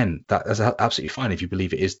that's absolutely fine if you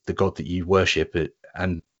believe it is the God that you worship,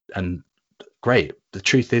 and great. The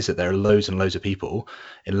truth is that there are loads and loads of people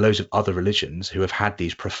in loads of other religions who have had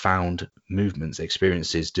these profound movements,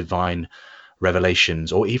 experiences, divine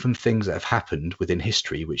revelations, or even things that have happened within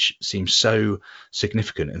history which seem so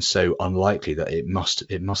significant and so unlikely that it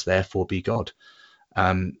must therefore be God.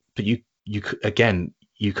 But you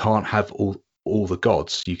can't have all the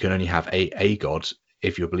gods. You can only have a God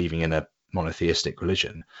if you're believing in a monotheistic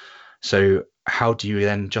religion. So how do you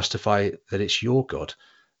then justify that it's your God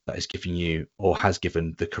that is giving you, or has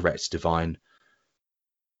given, the correct divine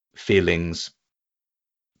feelings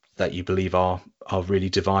that you believe are really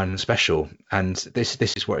divine and special? And this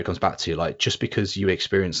is where it comes back to, like, just because you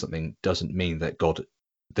experience something doesn't mean that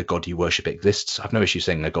the God you worship exists. I've no issue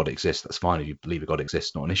saying a God exists. That's fine if you believe a God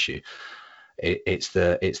exists, not an issue. It's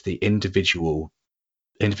the individual's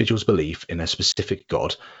belief in a specific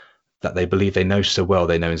God that they believe they know so well,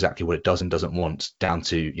 they know exactly what it does and doesn't want, down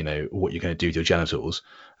to what you're going to do with your genitals,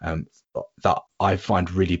 that I find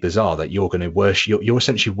really bizarre. That you're going to worship, you're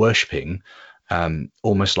essentially worshipping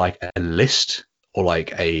almost like a list, or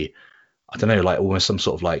like I don't know, like almost some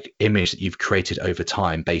sort of like image that you've created over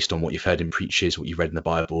time based on what you've heard in preachers, what you've read in the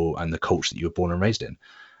Bible, and the culture that you were born and raised in.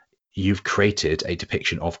 You've created a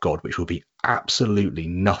depiction of God which will be absolutely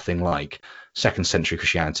nothing like second century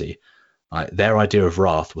Christianity. Their idea of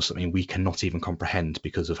wrath was something we cannot even comprehend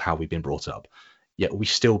because of how we've been brought up. Yet we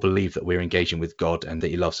still believe that we're engaging with God and that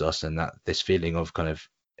he loves us, and that this feeling of kind of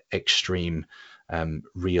extreme,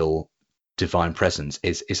 real divine presence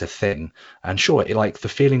is a thing. And sure, like, the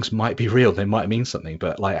feelings might be real, they might mean something,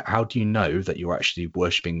 but like, how do you know that you're actually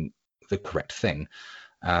worshipping the correct thing?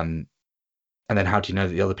 And then how do you know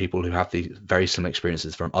that the other people who have the very similar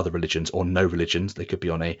experiences from other religions or no religions, they could be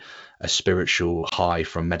on a spiritual high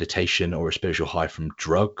from meditation, or a spiritual high from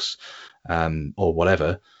drugs, or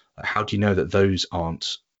whatever, how do you know that those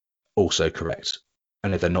aren't also correct?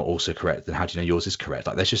 And if they're not also correct, then how do you know yours is correct?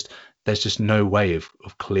 Like, there's just no way of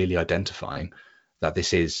clearly identifying that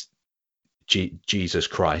this is Jesus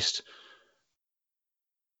Christ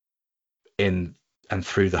in and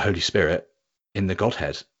through the Holy Spirit in the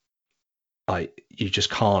Godhead. Like, you just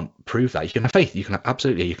can't prove that. You can have faith. You can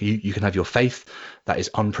absolutely. You can have your faith that is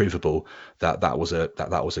unprovable. That was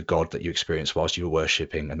a God that you experienced whilst you were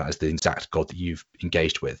worshipping, and that is the exact God that you've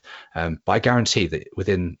engaged with. But I guarantee that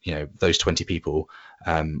within those 20 people,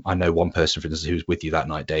 I know one person, for instance, who was with you that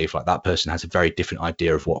night, Dave. Like, that person has a very different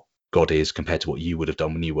idea of what God is compared to what you would have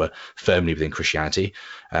done when you were firmly within Christianity.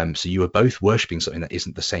 So you were both worshipping something that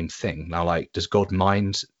isn't the same thing. Now, like, does God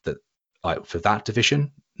mind that? Like, for that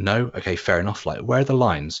division? No? Okay, fair enough. Like, where are the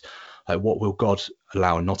lines? Like, what will God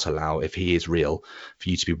allow and not allow, if he is real, for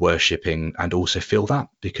you to be worshipping and also feel that?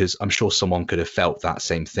 Because I'm sure someone could have felt that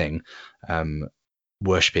same thing,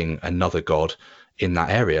 worshipping another God in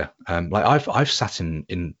that area. Like, I've sat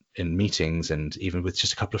in meetings, and even with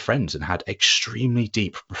just a couple of friends, and had extremely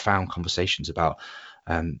deep, profound conversations about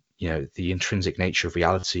the intrinsic nature of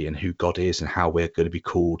reality, and who God is, and how we're going to be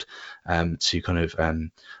called to kind of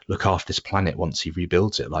look after this planet once he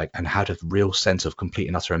rebuilds it, like, and had a real sense of complete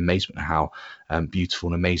and utter amazement at how beautiful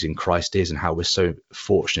and amazing Christ is, and how we're so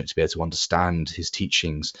fortunate to be able to understand his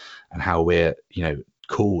teachings, and how we're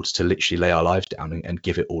called to literally lay our lives down and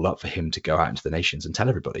give it all up for him to go out into the nations and tell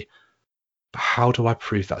everybody. But how do I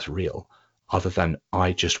prove that's real, other than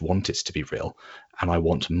I just want it to be real, and I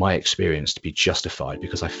want my experience to be justified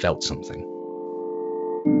because I felt something?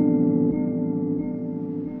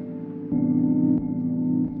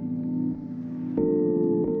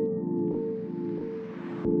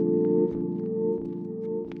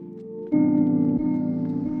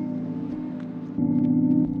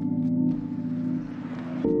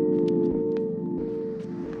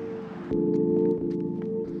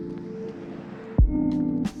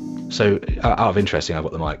 So out of interest, I've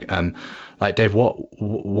got the mic. Like Dave,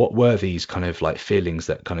 what were these kind of like feelings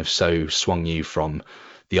that kind of so swung you from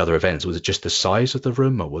the other events? Was it just the size of the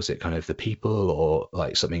room, or was it kind of the people, or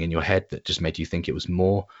like something in your head that just made you think it was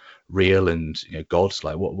more real and God's?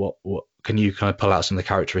 Like what can you kind of pull out some of the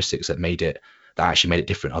characteristics that actually made it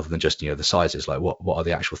different, other than just the sizes? Like what are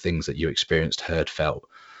the actual things that you experienced, heard, felt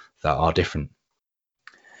that are different?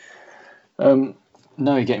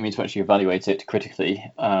 No, you're getting me to actually evaluate it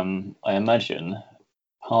critically. I imagine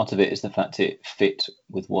part of it is the fact it fit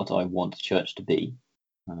with what I want church to be.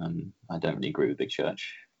 I don't really agree with big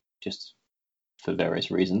church, just for various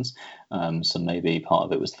reasons. So maybe part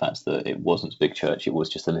of it was the fact that it wasn't a big church, it was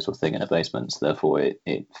just a little thing in a basement. So therefore,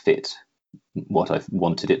 it fit what I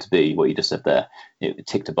wanted it to be, what you just said there. It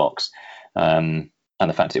ticked a box. And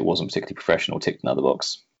the fact it wasn't particularly professional ticked another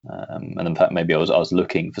box. And in fact, maybe I was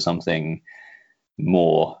looking for something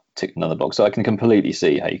more, ticked another box. So I can completely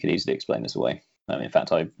see how you could easily explain this away. In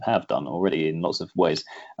fact, I have done already in lots of ways.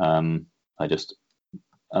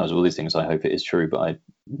 As all these things, I hope it is true, but I'm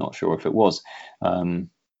not sure if it was.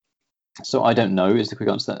 So I don't know is the quick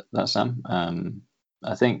answer to that, Sam.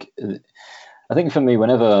 I think for me,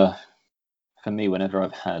 whenever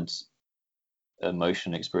I've had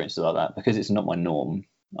emotional experiences like that, because it's not my norm,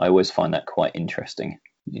 I always find that quite interesting.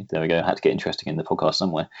 There we go. I had to get interesting in the podcast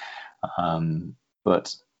somewhere.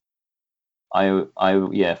 But I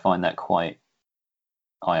find that quite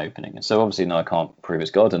eye-opening. And so obviously, no, I can't prove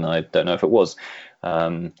it's God, and I don't know if it was.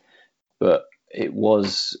 But it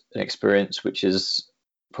was an experience which is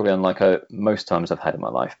probably unlike most times I've had in my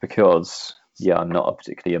life, because, I'm not a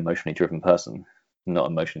particularly emotionally driven person. I'm not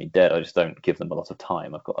emotionally dead. I just don't give them a lot of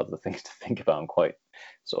time. I've got other things to think about. I'm quite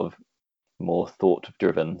sort of more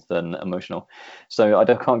thought-driven than emotional. So I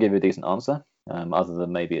can't give you a decent answer. Other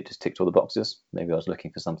than maybe it just ticked all the boxes. Maybe I was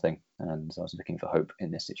looking for something, and I was looking for hope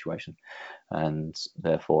in this situation, and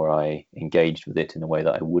therefore I engaged with it in a way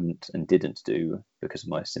that I wouldn't and didn't do because of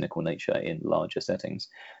my cynical nature in larger settings.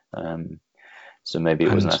 So maybe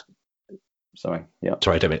it wasn't. Sorry, yeah.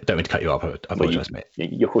 Sorry, don't mean to cut you off. I apologize, mate.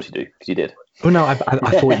 Of course you do, because you did. Oh no, I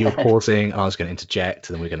thought you were pausing. I was going to interject,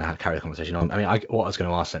 and then we're going to carry the conversation on. I mean, what I was going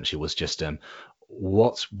to ask essentially was just,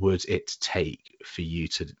 what would it take for you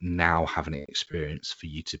to now have an experience for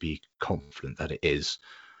you to be confident that it is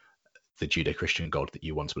the Judeo-Christian God that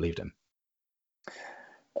you once believed in?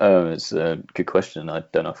 It's a good question. I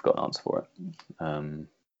don't know if I've got an answer for it.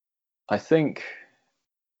 I think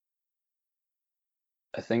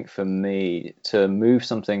for me to move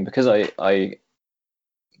something, because I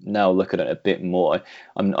now look at it a bit more.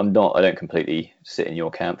 I don't completely sit in your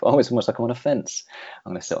camp. Oh, it's almost like I'm on a fence.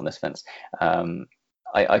 I'm going to sit on this fence.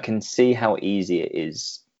 I can see how easy it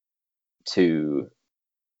is to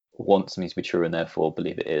want something to be true and therefore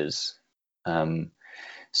believe it is.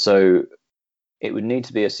 So it would need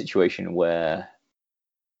to be a situation where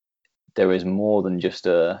there is more than just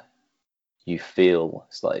you feel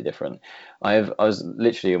slightly different. I was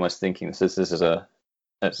literally almost thinking this is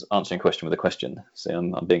it's answering a question with a question. So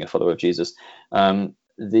I'm being a follower of Jesus. I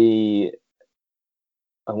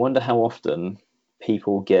wonder how often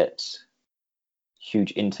people get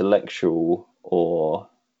huge intellectual or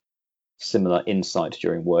similar insight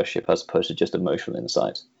during worship as opposed to just emotional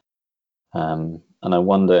insight. And I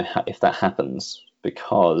wonder if that happens,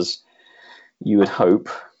 because you would hope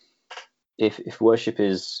if worship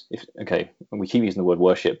is, we keep using the word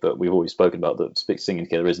worship, but we've always spoken about that singing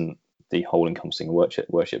together isn't the whole encompassing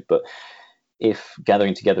worship. But if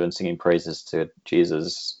gathering together and singing praises to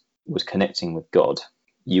Jesus was connecting with God,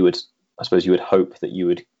 you would hope that you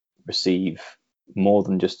would receive more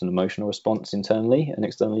than just an emotional response internally and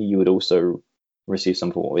externally. You would also receive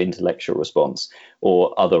some form of intellectual response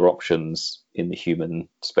or other options in the human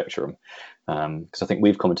spectrum. Because I think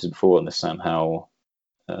we've commented before on this, Sam, how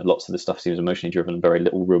lots of this stuff seems emotionally driven and very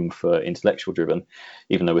little room for intellectual driven,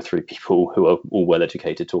 even though we're three people who are all well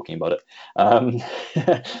educated talking about it.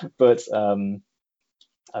 But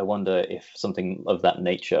I wonder if something of that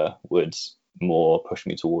nature would more push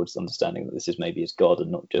me towards understanding that this is maybe is God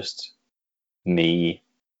and not just me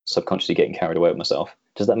subconsciously getting carried away with myself.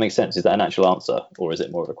 Does that make sense? Is that an actual answer, or is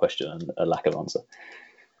it more of a question and a lack of answer?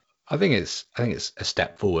 I think it's a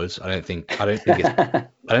step forwards. I don't think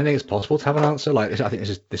it's possible to have an answer. Like, I think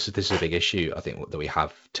this is a big issue. I think that we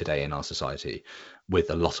have today in our society with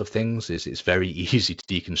a lot of things is it's very easy to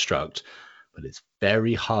deconstruct, but it's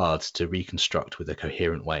very hard to reconstruct with a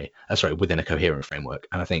coherent way. Within a coherent framework.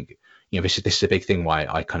 And I think this is a big thing why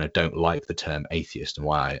I kind of don't like the term atheist and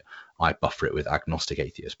why I buffer it with agnostic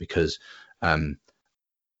atheist, because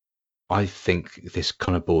I think this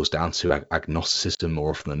kind of boils down to agnosticism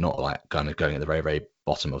more often than not, like kind of going at the very, very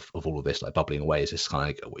bottom of all of this, like bubbling away, is this kind of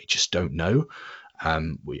like, we just don't know.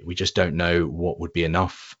 We just don't know what would be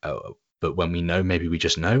enough. But when we know, maybe we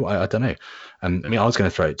just know. I don't know. I mean, I was going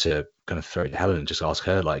to throw it to Helen and just ask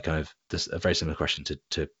her, like, kind of this a very similar question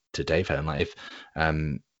to Dave, Helen, like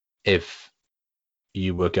if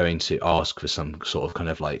you were going to ask for some sort of kind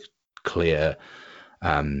of like clear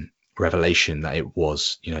revelation that it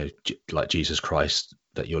was, like Jesus Christ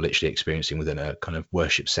that you're literally experiencing within a kind of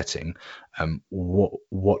worship setting,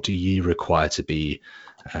 what do you require to be,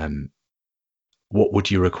 what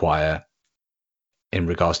would you require in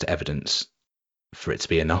regards to evidence for it to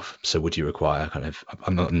be enough? So would you require kind of,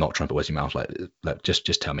 I'm not trying to put words in your mouth, like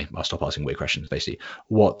just tell me, I'll stop asking weird questions. Basically,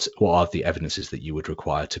 what are the evidences that you would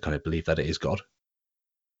require to kind of believe that it is God?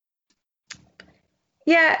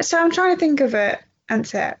 Yeah, so I'm trying to think of an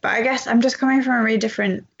answer, but I guess I'm just coming from a really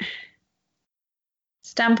different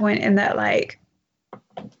standpoint in that, like,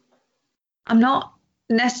 I'm not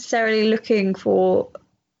necessarily looking for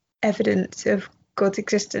evidence of God's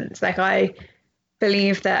existence. Like, I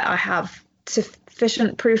believe that I have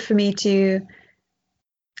sufficient proof for me to,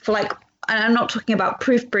 and I'm not talking about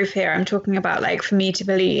proof here, I'm talking about like for me to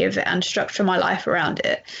believe and structure my life around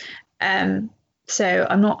it. So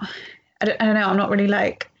I don't know, I'm not really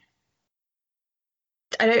like,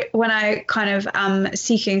 when I kind of am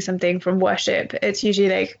seeking something from worship, it's usually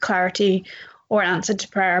like clarity or an answer to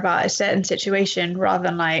prayer about a certain situation rather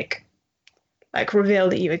than like reveal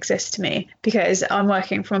that you exist to me, because I'm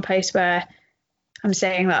working from a place where I'm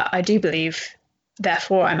saying that I do believe,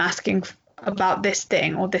 therefore I'm asking about this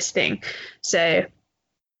thing or this thing. So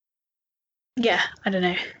yeah, I don't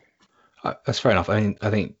know. That's fair enough. I mean,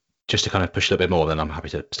 I think just to kind of push a little bit more, then I'm happy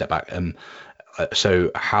to step back.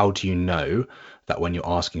 So how do you know that when you're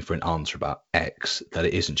asking for an answer about X, that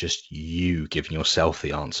it isn't just you giving yourself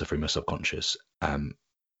the answer from your subconscious,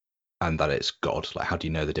 and that it's God? Like, how do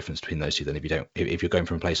you know the difference between those two? Then if you're going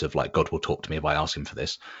from a place of like, God will talk to me if I ask him for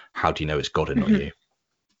this, how do you know it's God and not you?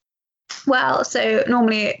 Well, so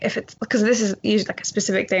normally if it's, because this is usually like a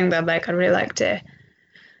specific thing that like I'd really like to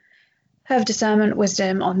have discernment,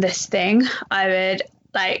 wisdom on this thing, I would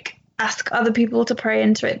like ask other people to pray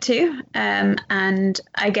into it too, and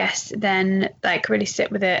I guess then like really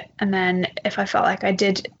sit with it, and then if I felt like I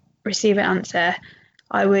did receive an answer,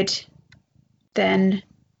 I would then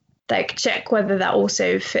like check whether that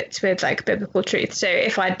also fits with like biblical truth. So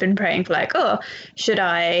if I'd been praying for like, oh, should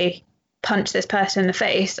I punch this person in the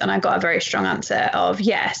face, and I got a very strong answer of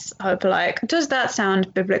yes, I would be like, does that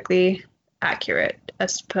sound biblically accurate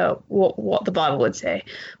as per what the Bible would say?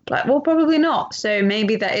 Like, well, probably not. So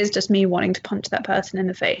maybe that is just me wanting to punch that person in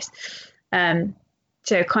the face.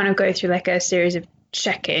 So kind of go through like a series of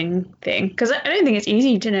checking thing, because I don't think it's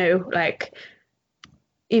easy to know, like,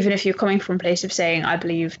 even if you're coming from a place of saying I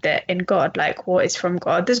believe that in God, like what is from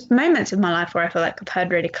God. There's moments in my life where I feel like I've heard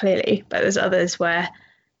really clearly, but there's others where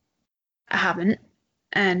I haven't,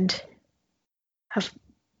 and have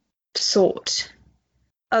sought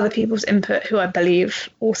other people's input who I believe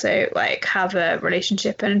also like have a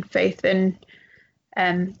relationship and faith in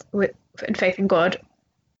faith in God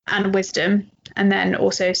and wisdom, and then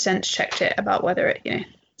also sense checked it about whether it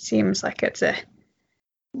seems like it's a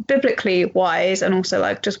biblically wise and also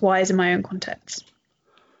like just wise in my own context.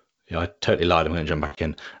 Yeah, I totally lied. I'm going to jump back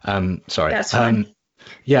in. Sorry. That's fine.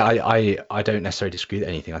 Yeah, I don't necessarily disagree with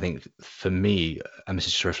anything. I think for me, and this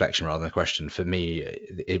is just a reflection rather than a question, for me,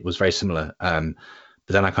 it was very similar.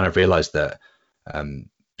 But then I kind of realized that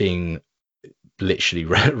being literally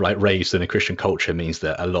raised in a Christian culture means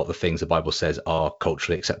that a lot of the things the Bible says are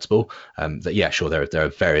culturally acceptable. That, yeah, sure, there are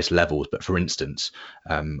various levels, but for instance,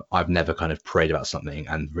 I've never kind of prayed about something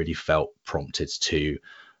and really felt prompted to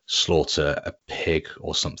slaughter a pig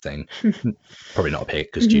or something. Probably not a pig,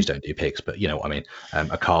 because Jews don't do pigs, but you know what I mean,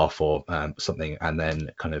 a calf or something, and then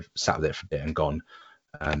kind of sat with it for a bit and gone,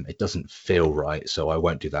 it doesn't feel right, so I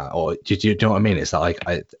won't do that. Or do you know what I mean? It's that like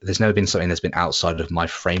there's never been something that's been outside of my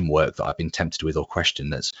framework that I've been tempted with or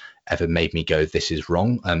questioned that's ever made me go, this is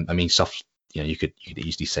wrong. I mean, stuff, you could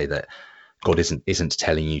easily say that God isn't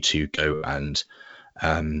telling you to go and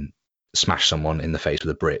smash someone in the face with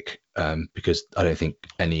a brick, because I don't think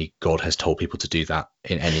any God has told people to do that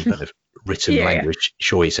in any kind of written language.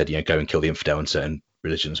 Sure, he said, go and kill the infidel in certain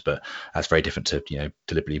religions, but that's very different to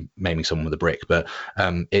deliberately maiming someone with a brick. But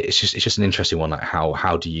it's just an interesting one, like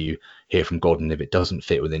how do you hear from God, and if it doesn't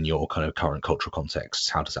fit within your kind of current cultural context,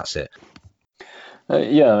 how does that sit?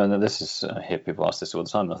 Yeah, and this is, I hear people ask this all the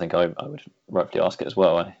time, and I think I would rightfully ask it as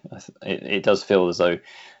well. It does feel as though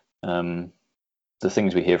the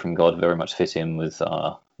things we hear from God very much fit in with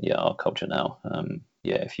our our culture now.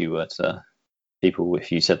 If you were to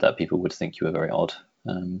if you said that, people would think you were very odd.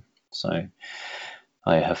 So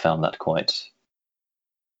I have found that quite.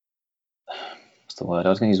 What's the word? I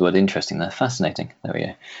was going to use the word interesting there. Fascinating. There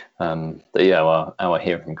we go. But yeah, our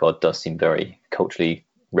hearing from God does seem very culturally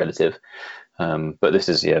relative. But this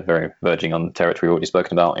is very verging on territory already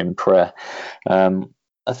spoken about in prayer.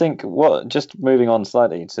 I think just moving on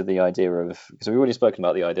slightly to the idea of, because we've already spoken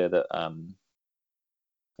about the idea that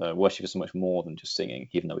worship is so much more than just singing,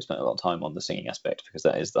 even though we spent a lot of time on the singing aspect because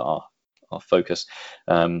that is our focus.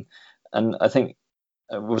 And I think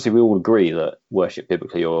obviously we all agree that worship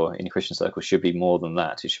biblically or in a Christian circle should be more than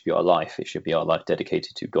that. It should be our life. It should be our life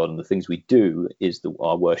dedicated to God, and the things we do is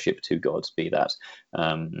our worship to God, be that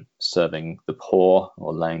serving the poor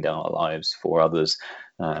or laying down our lives for others,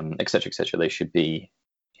 etc., etc. They should be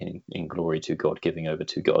in glory to God, giving over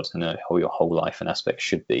to God, and your whole life and aspect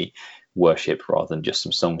should be worship rather than just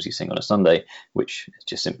some songs you sing on a Sunday, which is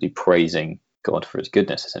just simply praising God for his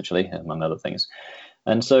goodness, essentially, among other things.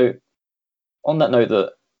 And so on that note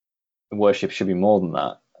that worship should be more than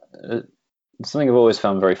that, something I've always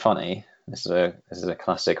found very funny, this is a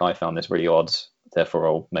classic, I found this really odd, therefore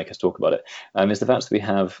I'll make us talk about it, is the fact that we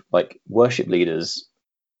have worship leaders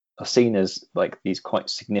are seen as these quite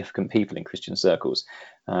significant people in Christian circles,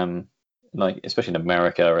 especially in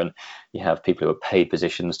America, and you have people who are paid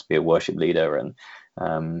positions to be a worship leader, and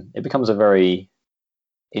it becomes a very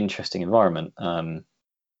interesting environment.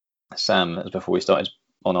 Sam, before we started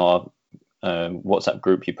on our WhatsApp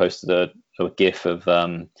group, you posted a GIF of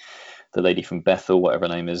the lady from Bethel, whatever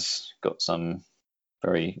her name is, got some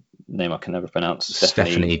very name I can never pronounce.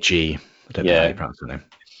 Stephanie G. I don't know how you pronounce her name.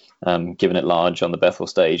 Giving it large on the Bethel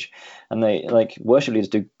stage, and they worship leaders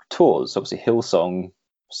do tours. Obviously, Hillsong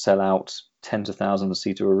sell out tens of thousands of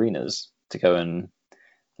seater arenas to go and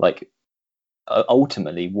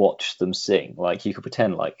ultimately watch them sing. You could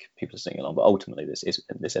pretend people are singing along, but ultimately this is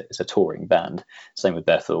a touring band. Same with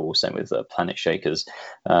Bethel, same with Planet Shakers,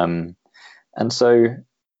 and so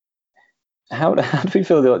how do we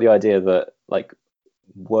feel about the idea that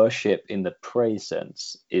worship in the praise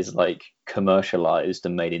sense is commercialized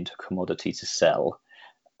and made into a commodity to sell,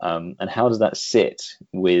 and how does that sit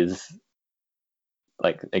with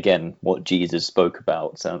again what Jesus spoke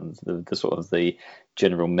about, and the sort of the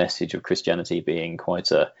general message of Christianity being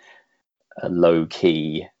quite a low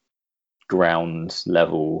key ground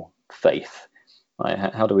level faith?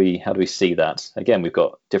 How do we see that? Again, we've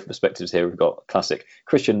got different perspectives here. We've got classic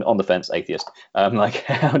Christian, on the fence atheist.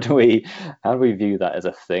 How do we view that as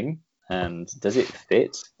a thing, and does it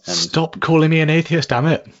fit? And stop calling me an atheist, damn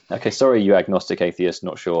it. Okay, sorry, you agnostic atheist.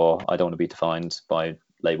 Not sure. I don't want to be defined by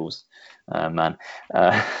labels, man.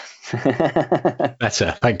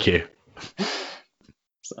 Better, thank you.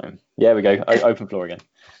 So yeah, we go. Open floor again.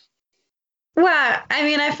 Well, I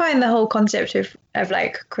mean, I find the whole concept of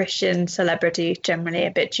Christian celebrity generally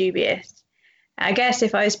a bit dubious. I guess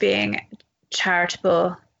if I was being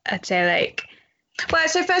charitable, I'd say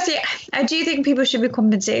so firstly, I do think people should be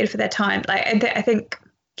compensated for their time. I think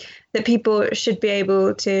that people should be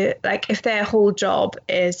able to, if their whole job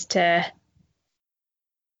is to,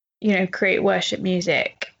 create worship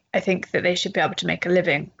music, I think that they should be able to make a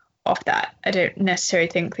living off that. I don't necessarily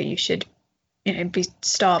think that you should be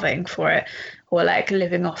starving for it or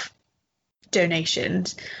living off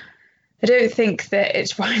donations. I don't think that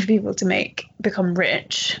it's right for people to become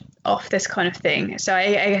rich off this kind of thing. So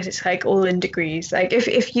I guess it's all in degrees.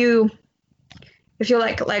 If you're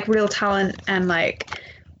real talent and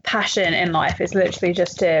passion in life is literally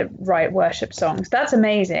just to write worship songs, that's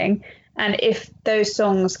amazing. And if those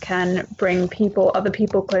songs can bring other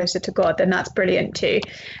people closer to God, then that's brilliant too.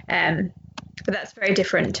 But that's very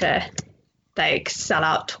different to sell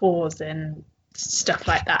out tours and stuff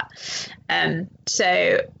like that.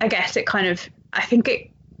 So I guess I think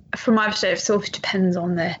it, from my perspective, sort of depends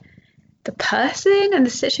on the person and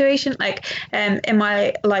the situation. In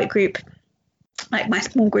my group, my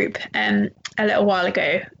small group, a little while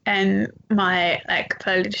ago, my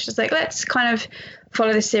fellow leader was let's kind of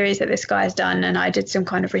follow the series that this guy's done, and I did some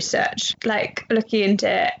kind of research looking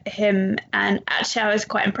into him, and actually I was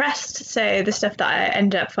quite impressed. So the stuff that I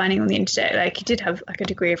ended up finding on the internet, he did have a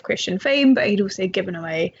degree of Christian fame, but he'd also given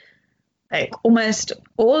away almost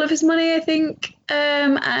all of his money, I think,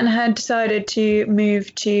 and had decided to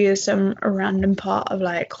move to some random part of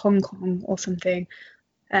Hong Kong or something,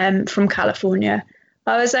 from California.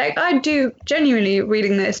 I was I do genuinely,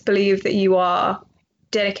 reading this, believe that you are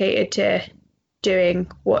dedicated to doing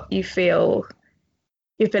what you feel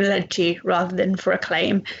you've been led to rather than for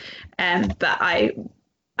acclaim. But I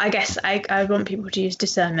I guess I want people to use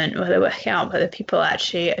discernment while they're working out whether people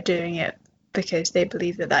actually are doing it because they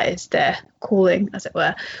believe that that is their calling, as it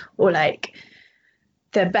were, or like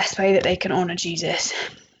the best way that they can honor Jesus.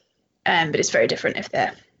 But it's very different if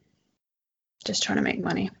they're just trying to make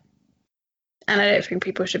money. And I don't think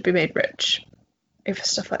people should be made rich over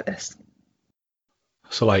stuff like this.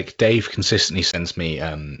 So like Dave consistently sends me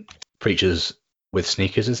preachers with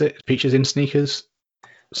sneakers, is it? Preachers in sneakers?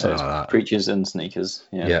 Something like that. Preachers and sneakers.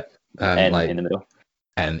 Yeah. And like, in the middle.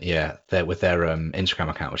 And yeah, they're with their Instagram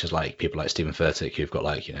account, which is like people like Stephen Furtick who've got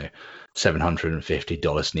like,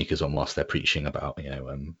 $750 sneakers on whilst they're preaching about,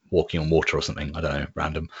 walking on water or something. I don't know,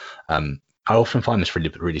 random. I often find this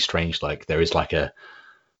really, really strange. Like there is like a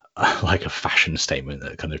fashion statement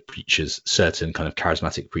that kind of certain kind of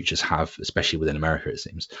charismatic preachers have, especially within America, it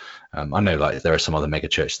seems. I know like there are some other mega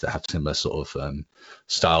churches that have similar sort of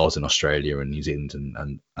styles in Australia and New Zealand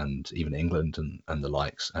and even England and the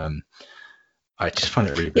likes. I just find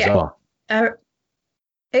it really bizarre. Yeah.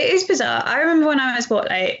 It is bizarre. I remember when I was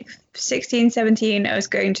 16, 17, I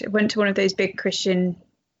went to one of those big Christian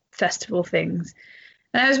festival things.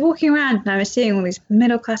 And I was walking around and I was seeing all these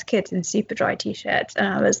middle class kids in super dry t-shirts, and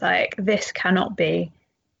I was like, this cannot be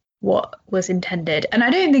what was intended. And I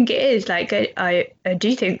don't think it is. Like I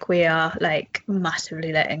do think we are like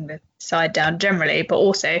massively letting the side down generally, but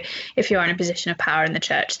also if you're in a position of power in the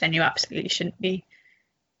church, then you absolutely shouldn't be.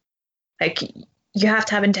 Like you have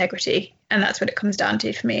to have integrity, and that's what it comes down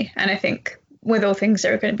to for me. And I think with all things,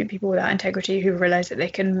 there are going to be people without integrity who realize that they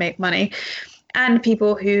can make money, and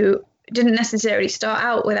people who didn't necessarily start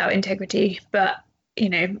out without integrity, but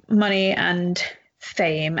money and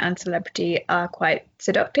fame and celebrity are quite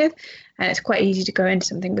seductive, and it's quite easy to go into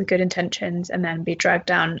something with good intentions and then be dragged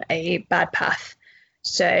down a bad path.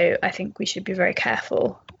 So I think we should be very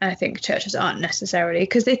careful. And I think churches aren't necessarily,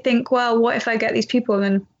 because they think, well, what if I get these people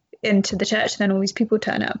into the church and then all these people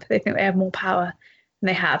turn up? They think they have more power than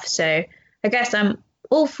they have. So I guess I'm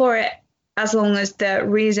all for it, as long as the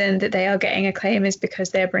reason that they are getting acclaim is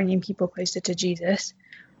because they're bringing people closer to Jesus.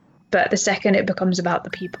 But the second it becomes about the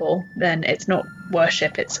people, then it's not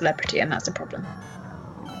worship, it's celebrity, and that's a problem.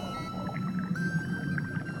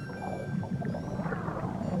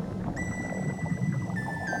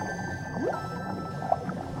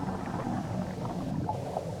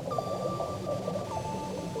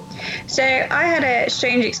 So I had a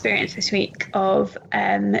strange experience this week of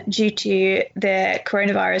due to the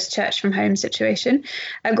coronavirus church from home situation.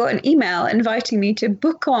 I got an email inviting me to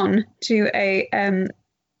book on to a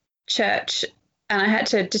church, and I had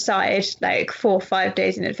to decide like 4 or 5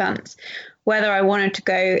 days in advance whether I wanted to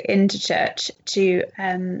go into church to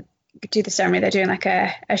do the ceremony. They're doing like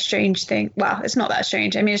a strange thing. Well, it's not that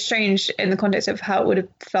strange. I mean, it's strange in the context of how it would have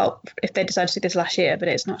felt if they decided to do this last year, but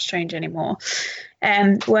it's not strange anymore.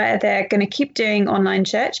 Where they're going to keep doing online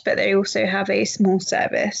church, but they also have a small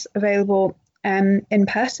service available in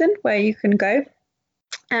person where you can go.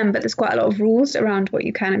 But there's quite a lot of rules around what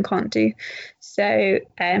you can and can't do. So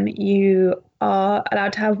you are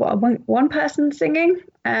allowed to have one person singing,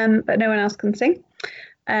 but no one else can sing.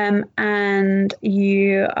 And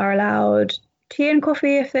you are allowed tea and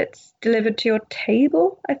coffee if it's delivered to your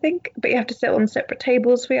table, I think, but you have to sit on separate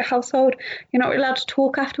tables for your household. You're not allowed to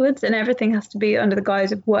talk afterwards, and everything has to be under the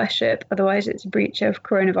guise of worship, otherwise it's a breach of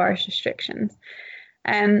coronavirus restrictions.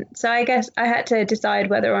 So I guess I had to decide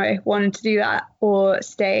whether I wanted to do that or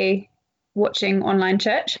stay watching online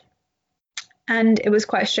church. And it was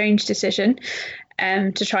quite a strange decision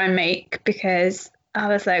to try and make, because I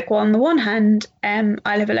was like, well, on the one hand,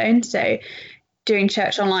 I live alone, so doing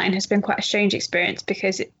church online has been quite a strange experience,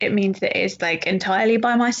 because it means that it is like entirely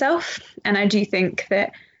by myself. And I do think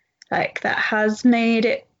that like that has made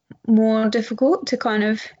it more difficult to kind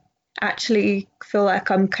of actually feel like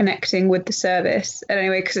I'm connecting with the service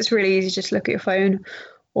anyway, because it's really easy to just look at your phone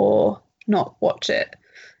or not watch it.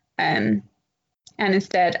 And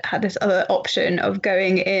instead had this other option of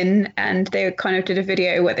going in, and they kind of did a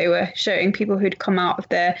video where they were showing people who'd come out of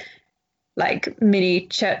their like mini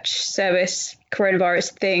church service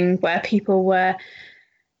coronavirus thing, where people were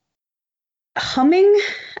humming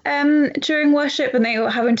during worship, and they were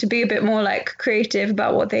having to be a bit more like creative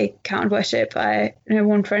about what they counted worship. I know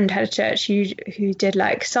one friend had a church who did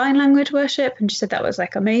like sign language worship, and she said that was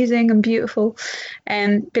like amazing and beautiful.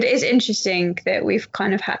 But it is interesting that we've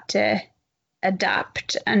kind of had to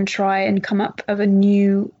adapt and try and come up with a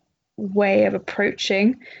new way of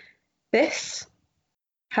approaching this.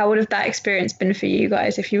 How would have that experience been for you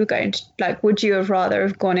guys if you were going to, like, would you have rather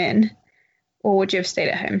have gone in, or would you have stayed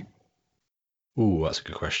at home? Ooh, that's a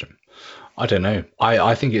good question. I don't know.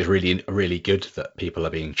 I think it's really, really good that people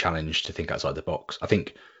are being challenged to think outside the box. I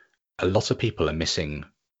think a lot of people are missing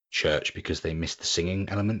church because they miss the singing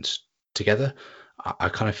elements together. I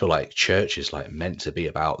kind of feel like church is like meant to be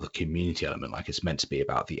about the community element, like it's meant to be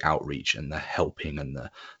about the outreach and the helping and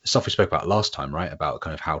the stuff we spoke about last time, right? About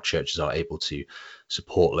kind of how churches are able to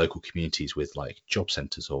support local communities with like job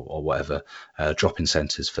centres or whatever, drop-in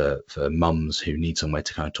centres for mums who need somewhere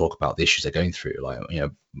to kind of talk about the issues they're going through. Like, you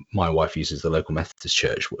know, my wife uses the local Methodist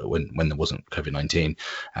church when there wasn't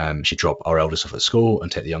COVID-19. She'd drop our eldest off at school and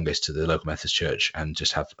take the youngest to the local Methodist church and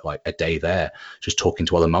just have like a day there just talking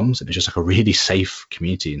to other mums, and it's just like a really safe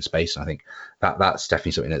community and space. And I think that's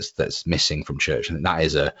definitely something that's missing from church, and that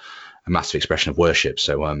is a massive expression of worship.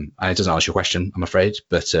 So and it doesn't answer your question, I'm afraid,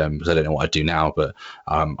 but because I don't know what I'd do now, but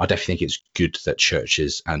I definitely think it's good that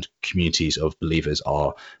churches and communities of believers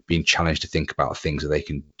are being challenged to think about things that they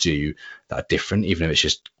can do that are different, even if it's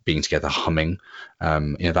just being together humming.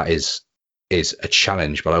 You know, that is a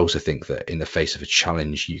challenge, but I also think that in the face of a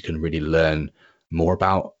challenge you can really learn more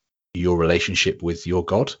about your relationship with your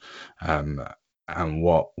God, and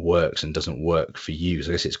what works and doesn't work for you. So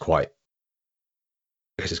I guess it's quite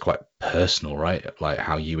personal, right? Like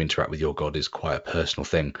how you interact with your God is quite a personal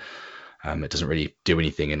thing. It doesn't really do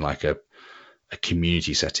anything in like a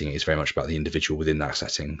community setting. It's very much about the individual within that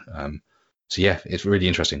setting. So yeah, it's really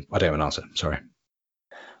interesting. I don't have an answer, sorry.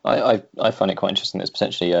 I find it quite interesting that it's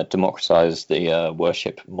potentially democratise the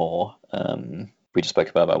worship more. We just spoke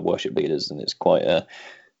about worship leaders, and it's quite a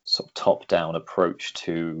sort of top-down approach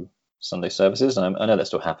to Sunday services. And I know that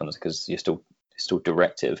still happens because it's still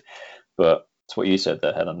directive, but it's what you said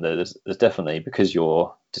there, Helen. There's definitely, because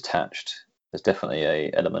you're detached, there's definitely a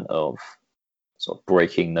element of sort of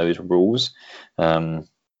breaking those rules,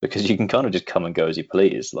 because you can kind of just come and go as you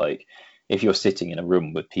please. Like, if you're sitting in a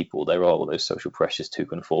room with people, there are all those social pressures to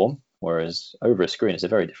conform, whereas over a screen it's a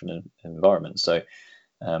very different environment. So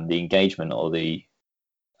the engagement or the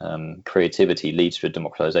creativity leads to a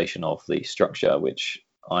democratization of the structure, which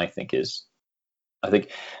I think this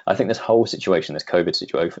whole situation, this COVID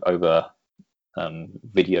situation over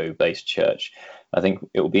video-based church, I think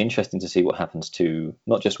it will be interesting to see what happens to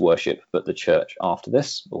not just worship but the church after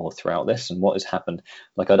this or throughout this, and what has happened.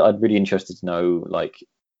 Like, I'd really interested to know like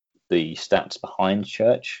the stats behind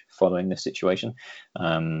church following this situation.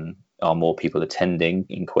 Are more people attending,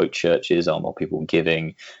 in quote, churches? Are more people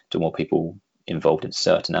giving? Do more people involved in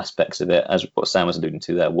certain aspects of it? As what Sam was alluding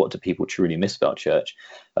to there, what do people truly miss about church?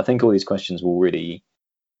 I think all these questions will really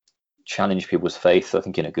challenge people's faith, I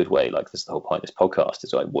think, in a good way. Like, this is the whole point of this podcast,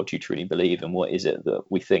 is like, what do you truly believe and what is it that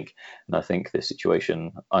we think? And I think this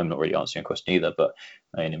situation, I'm not really answering a question either, but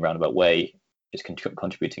in a roundabout way, is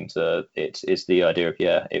contributing to it. Is the idea of,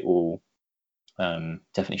 it will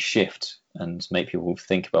definitely shift and make people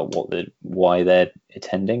think about why they're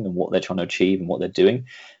attending and what they're trying to achieve and what they're doing.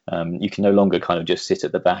 You can no longer kind of just sit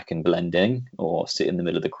at the back and blend in, or sit in the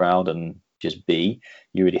middle of the crowd and just be.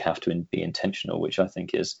 You really have to be intentional, which I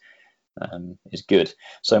think is good.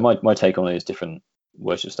 So my take on it is different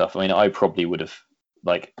worship stuff. I mean, I probably would have,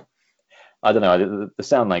 like, I don't know, the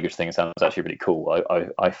sound language thing sounds actually really cool.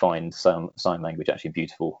 I find sign language actually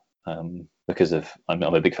beautiful, because I'm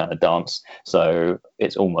a big fan of dance, so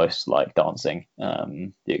it's almost like dancing.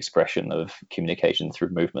 The expression of communication through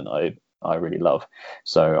movement, I really love.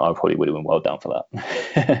 So I probably would have been well down for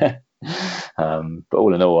that. But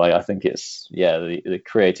all in all, I think it's the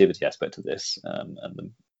creativity aspect of this,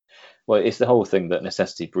 it's the whole thing that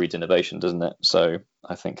necessity breeds innovation, doesn't it? So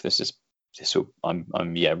I think I'm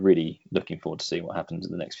really looking forward to seeing what happens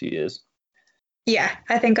in the next few years. Yeah,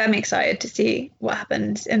 I think I'm excited to see what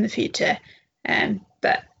happens in the future.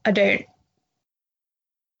 But I guess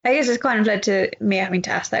it's kind of led to me having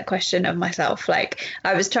to ask that question of myself. Like,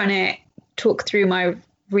 I was trying to talk through my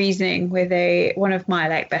reasoning with one of my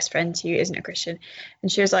like best friends who isn't a Christian,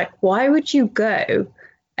 and she was like, why would you go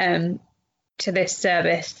to this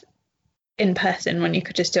service in person when you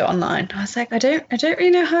could just do it online? I was like, I don't really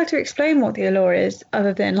know how to explain what the allure is,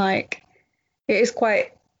 other than like, it is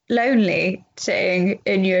quite lonely sitting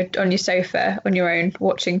on your sofa on your own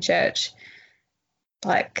watching church,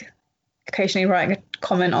 like occasionally writing a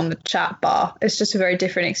comment on the chat bar. It's just a very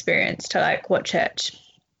different experience to like what church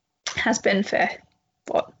has been for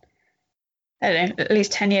I don't know, at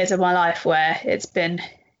least 10 years of my life, where it's been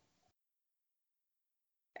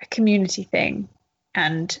a community thing,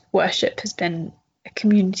 and worship has been a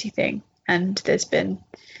community thing, and there's been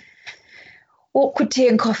awkward tea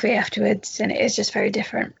and coffee afterwards, and it is just very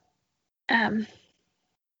different.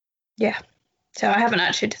 So I haven't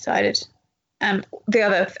actually decided. The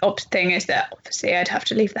other thing is that obviously I'd have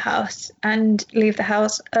to leave the house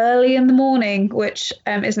early in the morning, which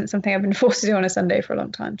isn't something I've been forced to do on a Sunday for a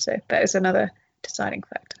long time. So that is another deciding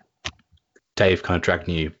factor. Dave, kind of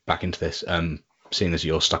dragging you back into this, seeing as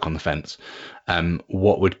you're stuck on the fence,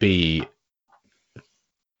 what would be,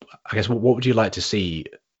 I guess, what would you like to see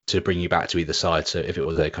to bring you back to either side? So if it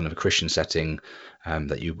was a kind of a Christian setting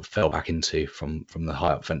that you fell back into from the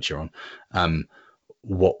high up fence you're on,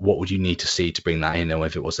 what would you need to see to bring that in? Or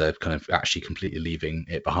if it was a kind of actually completely leaving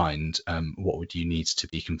it behind, what would you need to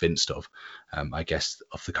be convinced of, I guess,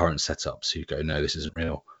 of the current setups who go, no, this isn't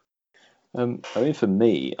real? I mean, for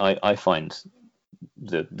me, I find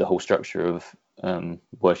the whole structure of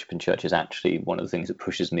worship in church is actually one of the things that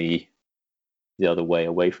pushes me the other way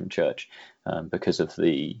away from church, because of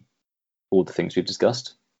all the things we've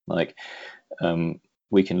discussed. Like,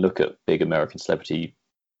 we can look at big American celebrity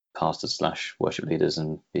pastors / worship leaders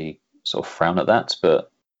and be sort of frown at that, but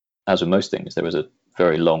as with most things, there is a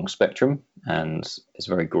very long spectrum, and it's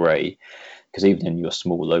very grey, because even in your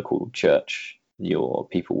small local church, your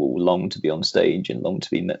people will long to be on stage and long to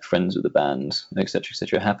be friends with the band, etc.,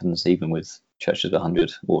 etc. It happens even with churches of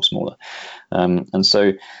 100 or smaller. And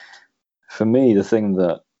so for me, the thing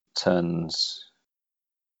that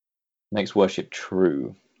makes worship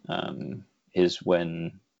true is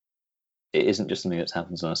when it isn't just something that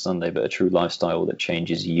happens on a Sunday, but a true lifestyle that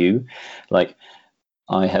changes you. Like,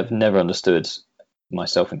 I have never understood,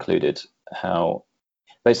 myself included, how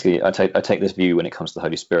basically I take this view when it comes to the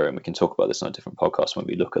Holy Spirit, and we can talk about this on a different podcast when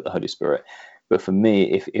we look at the Holy Spirit. But for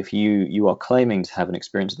me, if you are claiming to have an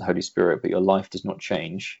experience of the Holy Spirit, but your life does not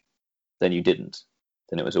change, then you didn't.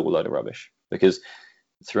 Then it was all a load of rubbish. Because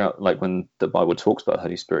throughout, like, when the Bible talks about the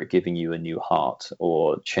Holy Spirit giving you a new heart,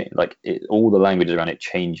 or all the language around it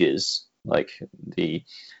changes. Like the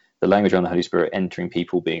language around the Holy Spirit entering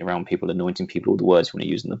people, being around people, anointing people, all the words you want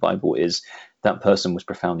to use in the Bible is that person was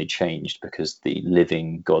profoundly changed because the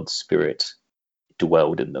living God's Spirit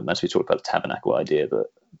dwelled in them. As we talked about the tabernacle idea, that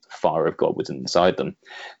the fire of God was inside them.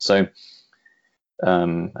 So,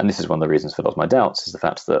 and this is one of the reasons for a lot of my doubts, is the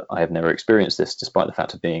fact that I have never experienced this, despite the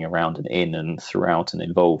fact of being around and in and throughout and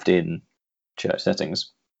involved in church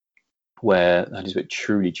settings where the Holy Spirit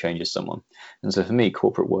truly changes someone. And so for me,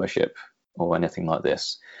 corporate worship or anything like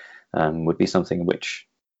this would be something which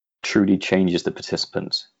truly changes the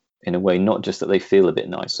participant in a way, not just that they feel a bit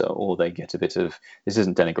nicer, or they get a bit of, this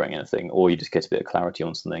isn't denigrating anything, or you just get a bit of clarity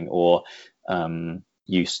on something, or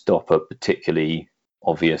you stop a particularly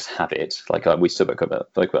obvious habit. Like we spoke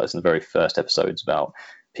about this in the very first episodes about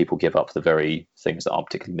people give up the very things that aren't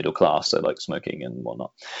particularly middle class, so like smoking and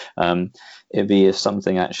whatnot. It'd be if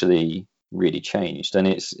something actually really changed. And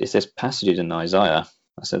it's this passage in Isaiah.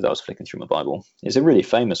 I said that I was flicking through my Bible. It's a really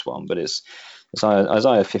famous one, but it's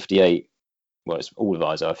Isaiah 58. Well, it's all of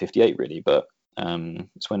Isaiah 58 really, but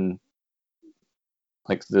it's when,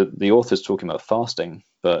 like, the author's talking about fasting,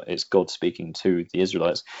 but it's God speaking to the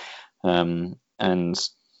Israelites. And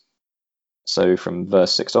so from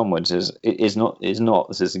verse 6 onwards this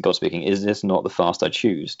is God speaking, is this not the fast I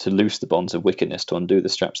choose, to loose the bonds of wickedness, to undo the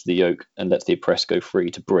straps of the yoke, and let the oppressed go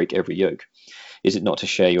free, to break every yoke? Is it not to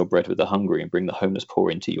share your bread with the hungry, and bring the homeless poor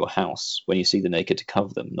into your house, when you see the naked to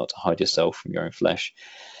cover them, not to hide yourself from your own flesh?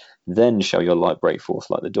 Then shall your light break forth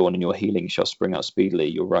like the dawn, and your healing shall spring out speedily.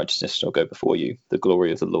 Your righteousness shall go before you. The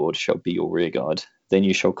glory of the Lord shall be your rear guard. Then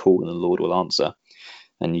you shall call, and the Lord will answer.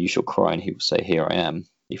 And you shall cry, and he will say, Here I am.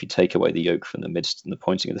 If you take away the yoke from the midst, and the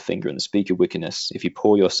pointing of the finger, and the speak of wickedness, if you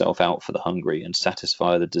pour yourself out for the hungry, and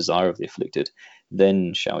satisfy the desire of the afflicted,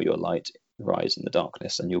 then shall your light rise in the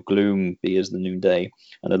darkness, and your gloom be as the noonday.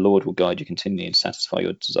 And the Lord will guide you continually, and satisfy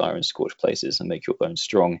your desire in scorched places, and make your bones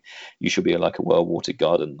strong. You shall be like a well-watered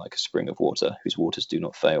garden, like a spring of water, whose waters do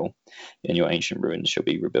not fail. And your ancient ruins shall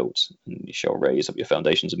be rebuilt, and you shall raise up your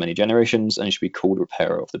foundations of many generations, and you shall be called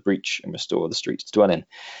repairer of the breach, and restorer of the streets to dwell in,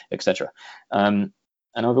 etc.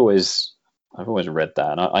 And I've always read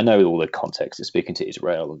that, and I know all the context is speaking to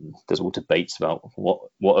Israel, and there's all debates about what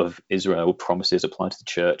of Israel promises apply to the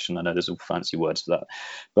church, and I know there's all fancy words for that.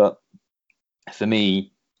 But for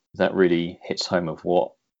me, that really hits home of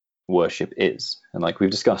what worship is. And like we've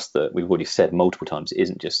discussed, that we've already said multiple times, it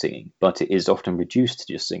isn't just singing, but it is often reduced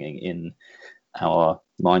to just singing in our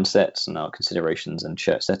mindsets and our considerations and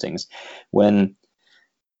church settings, when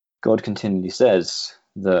God continually says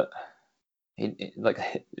that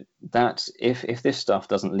that if this stuff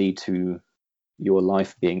doesn't lead to your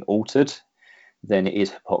life being altered, then it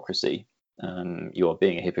is hypocrisy. You're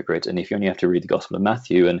being a hypocrite. And if you only have to read the Gospel of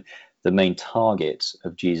Matthew, and the main target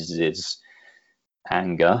of Jesus's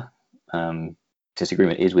anger,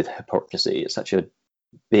 disagreement, is with hypocrisy. It's such a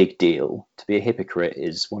big deal. To be a hypocrite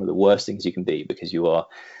is one of the worst things you can be, because you are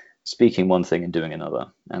speaking one thing and doing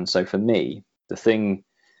another. And so for me, the thing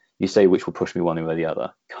you say which will push me one way or the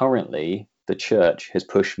other, currently the church has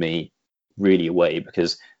pushed me really away,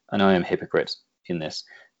 because I know I am a hypocrite in this,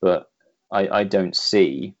 but I don't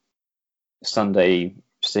see Sunday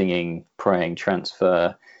singing, praying,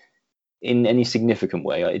 transfer in any significant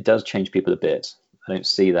way. It does change people a bit. I don't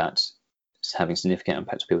see that as having significant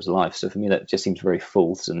impact on people's lives. So for me, that just seems very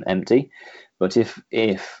false and empty. But if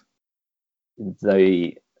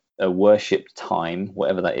the worship time,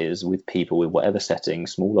 whatever that is, with people, with whatever setting,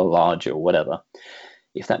 small or large or whatever,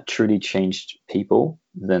 if that truly changed people,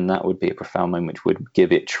 then that would be a profound moment which would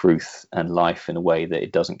give it truth and life in a way that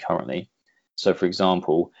it doesn't currently. So, for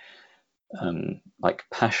example, like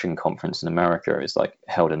Passion Conference in America is like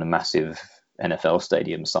held in a massive NFL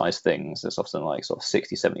stadium size things. There's often like sort of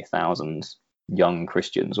 60, 70,000 young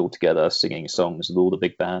Christians all together singing songs with all the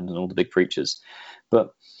big band and all the big preachers.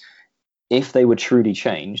 But if they were truly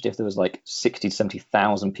changed, if there was like 60 to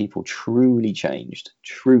 70,000 people truly changed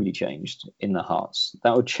in their hearts,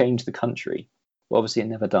 that would change the country. Well, obviously it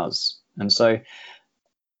never does. And so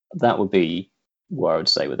that would be what I would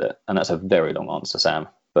say with it. And that's a very long answer, Sam,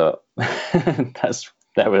 but that's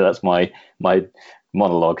my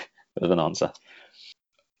monologue of an answer.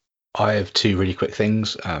 I have two really quick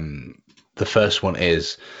things. The first one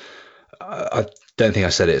is, I don't think I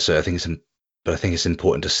said it, so I think it's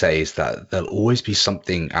important to say, is that there'll always be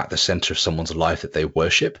something at the center of someone's life that they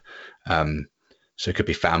worship. So it could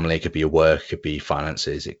be family, it could be your work, it could be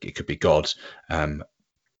finances, it could be God.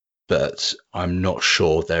 But I'm not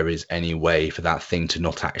sure there is any way for that thing to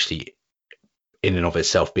not actually in and of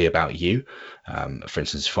itself be about you. For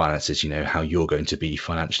instance, finances, how you're going to be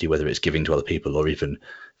financially, whether it's giving to other people or even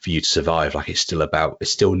for you to survive, like it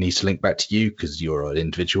still needs to link back to you because you're an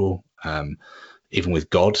individual. Even with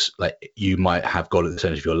God, like you might have God at the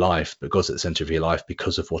center of your life, but God's at the center of your life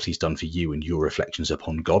because of what he's done for you and your reflections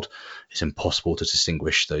upon God. It's impossible to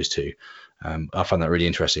distinguish those two. I find that really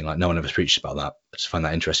interesting. Like no one ever preaches about that. I just find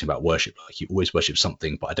that interesting about worship. Like you always worship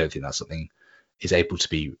something, but I don't think that something is able to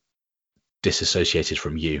be disassociated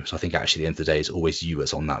from you. So I think actually at the end of the day, it's always you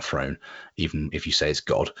that's on that throne, even if you say it's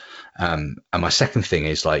God. And my second thing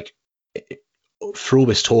is like, for all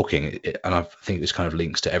this talking, and I think this kind of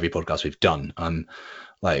links to every podcast we've done,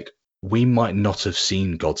 like we might not have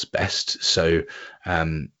seen God's best. So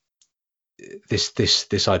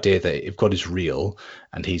this idea that if God is real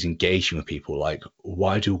and he's engaging with people, like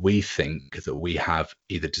why do we think that we have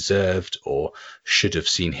either deserved or should have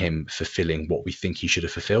seen him fulfilling what we think he should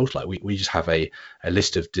have fulfilled? Like we just have a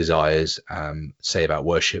list of desires, say about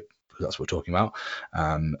worship, because that's what we're talking about,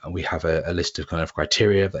 and we have a list of kind of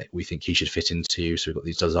criteria that we think he should fit into. So we've got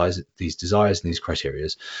these desires and these criteria,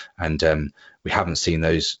 and we haven't seen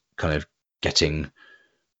those kind of getting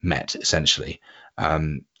met essentially.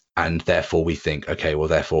 And therefore we think, okay, well,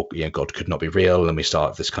 therefore, God could not be real. And we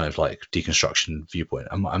start this kind of like deconstruction viewpoint.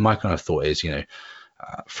 And my kind of thought is,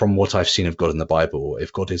 from what I've seen of God in the Bible,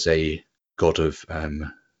 if God is a God of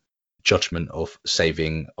judgment, of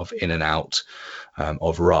saving, of in and out,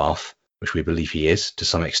 of wrath, which we believe he is to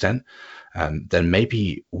some extent, then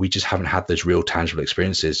maybe we just haven't had those real tangible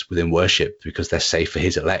experiences within worship because they're safe for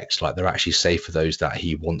his elect. Like they're actually safe for those that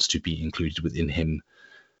he wants to be included within him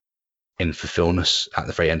in fulfillment at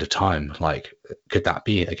the very end of time. Like, could that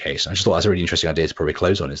be a case? I just thought that's a really interesting idea to probably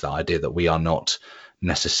close on, is that idea that we are not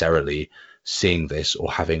necessarily seeing this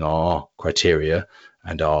or having our criteria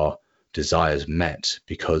and our desires met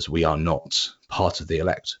because we are not part of the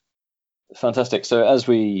elect. Fantastic. So as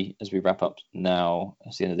we wrap up now,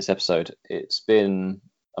 at the end of this episode, it's been,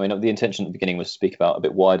 the intention at the beginning was to speak about a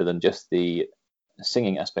bit wider than just the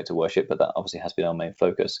singing aspect of worship, but that obviously has been our main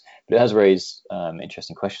focus. But it has raised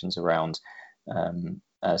interesting questions around,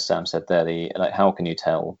 as Sam said there, how can you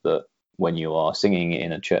tell that when you are singing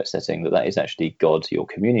in a church setting that is actually God you're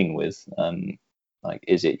communing with?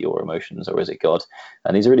 Is it your emotions or is it God?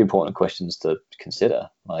 And these are really important questions to consider.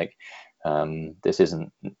 This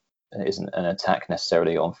isn't an attack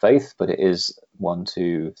necessarily on faith, but it is one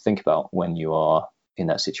to think about when you are in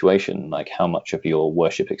that situation, like how much of your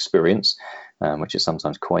worship experience, which is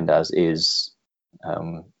sometimes coined as, is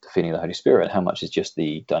the feeling of the Holy Spirit, how much is just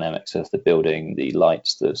the dynamics of the building, the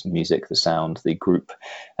lights, the music, the sound, the group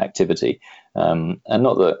activity. And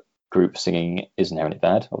not that group singing is inherently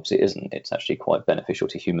bad, obviously it isn't, it's actually quite beneficial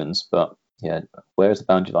to humans, but where is the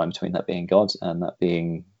boundary line between that being God and that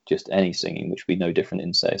being just any singing, which would be no different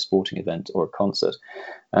in, say, a sporting event or a concert?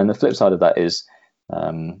 And the flip side of that is,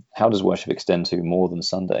 how does worship extend to more than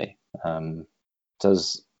Sunday?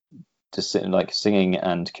 Does singing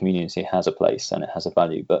and community has a place and it has a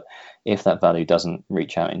value, but if that value doesn't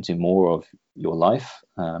reach out into more of your life,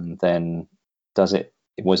 then was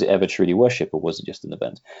it ever truly worship, or was it just an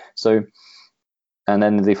event? So And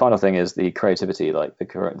then the final thing is the creativity, like the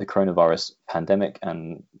coronavirus pandemic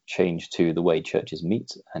and change to the way churches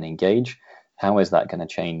meet and engage. How is that going to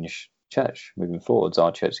change church moving forwards?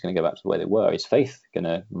 Our church is going to go back to the way they were? Is faith going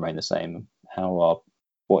to remain the same?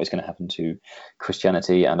 What is going to happen to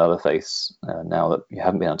Christianity and other faiths now that you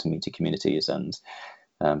haven't been able to meet your communities, and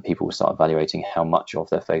people will start evaluating how much of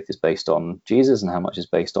their faith is based on Jesus and how much is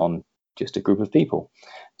based on just a group of people.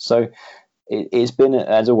 So it's been,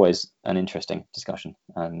 as always, an interesting discussion,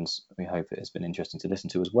 and we hope it has been interesting to listen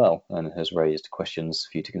to as well, and has raised questions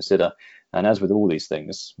for you to consider. And as with all these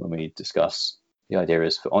things, when we discuss, the idea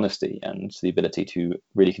is for honesty and the ability to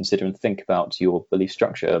really consider and think about your belief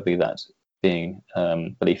structure, be that being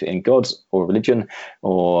belief in God or religion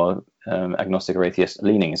or agnostic or atheist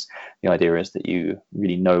leanings. The idea is that you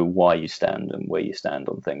really know why you stand and where you stand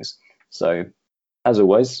on things. So, as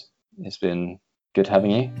always, it's been good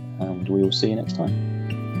having you, and we will see you next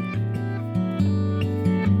time.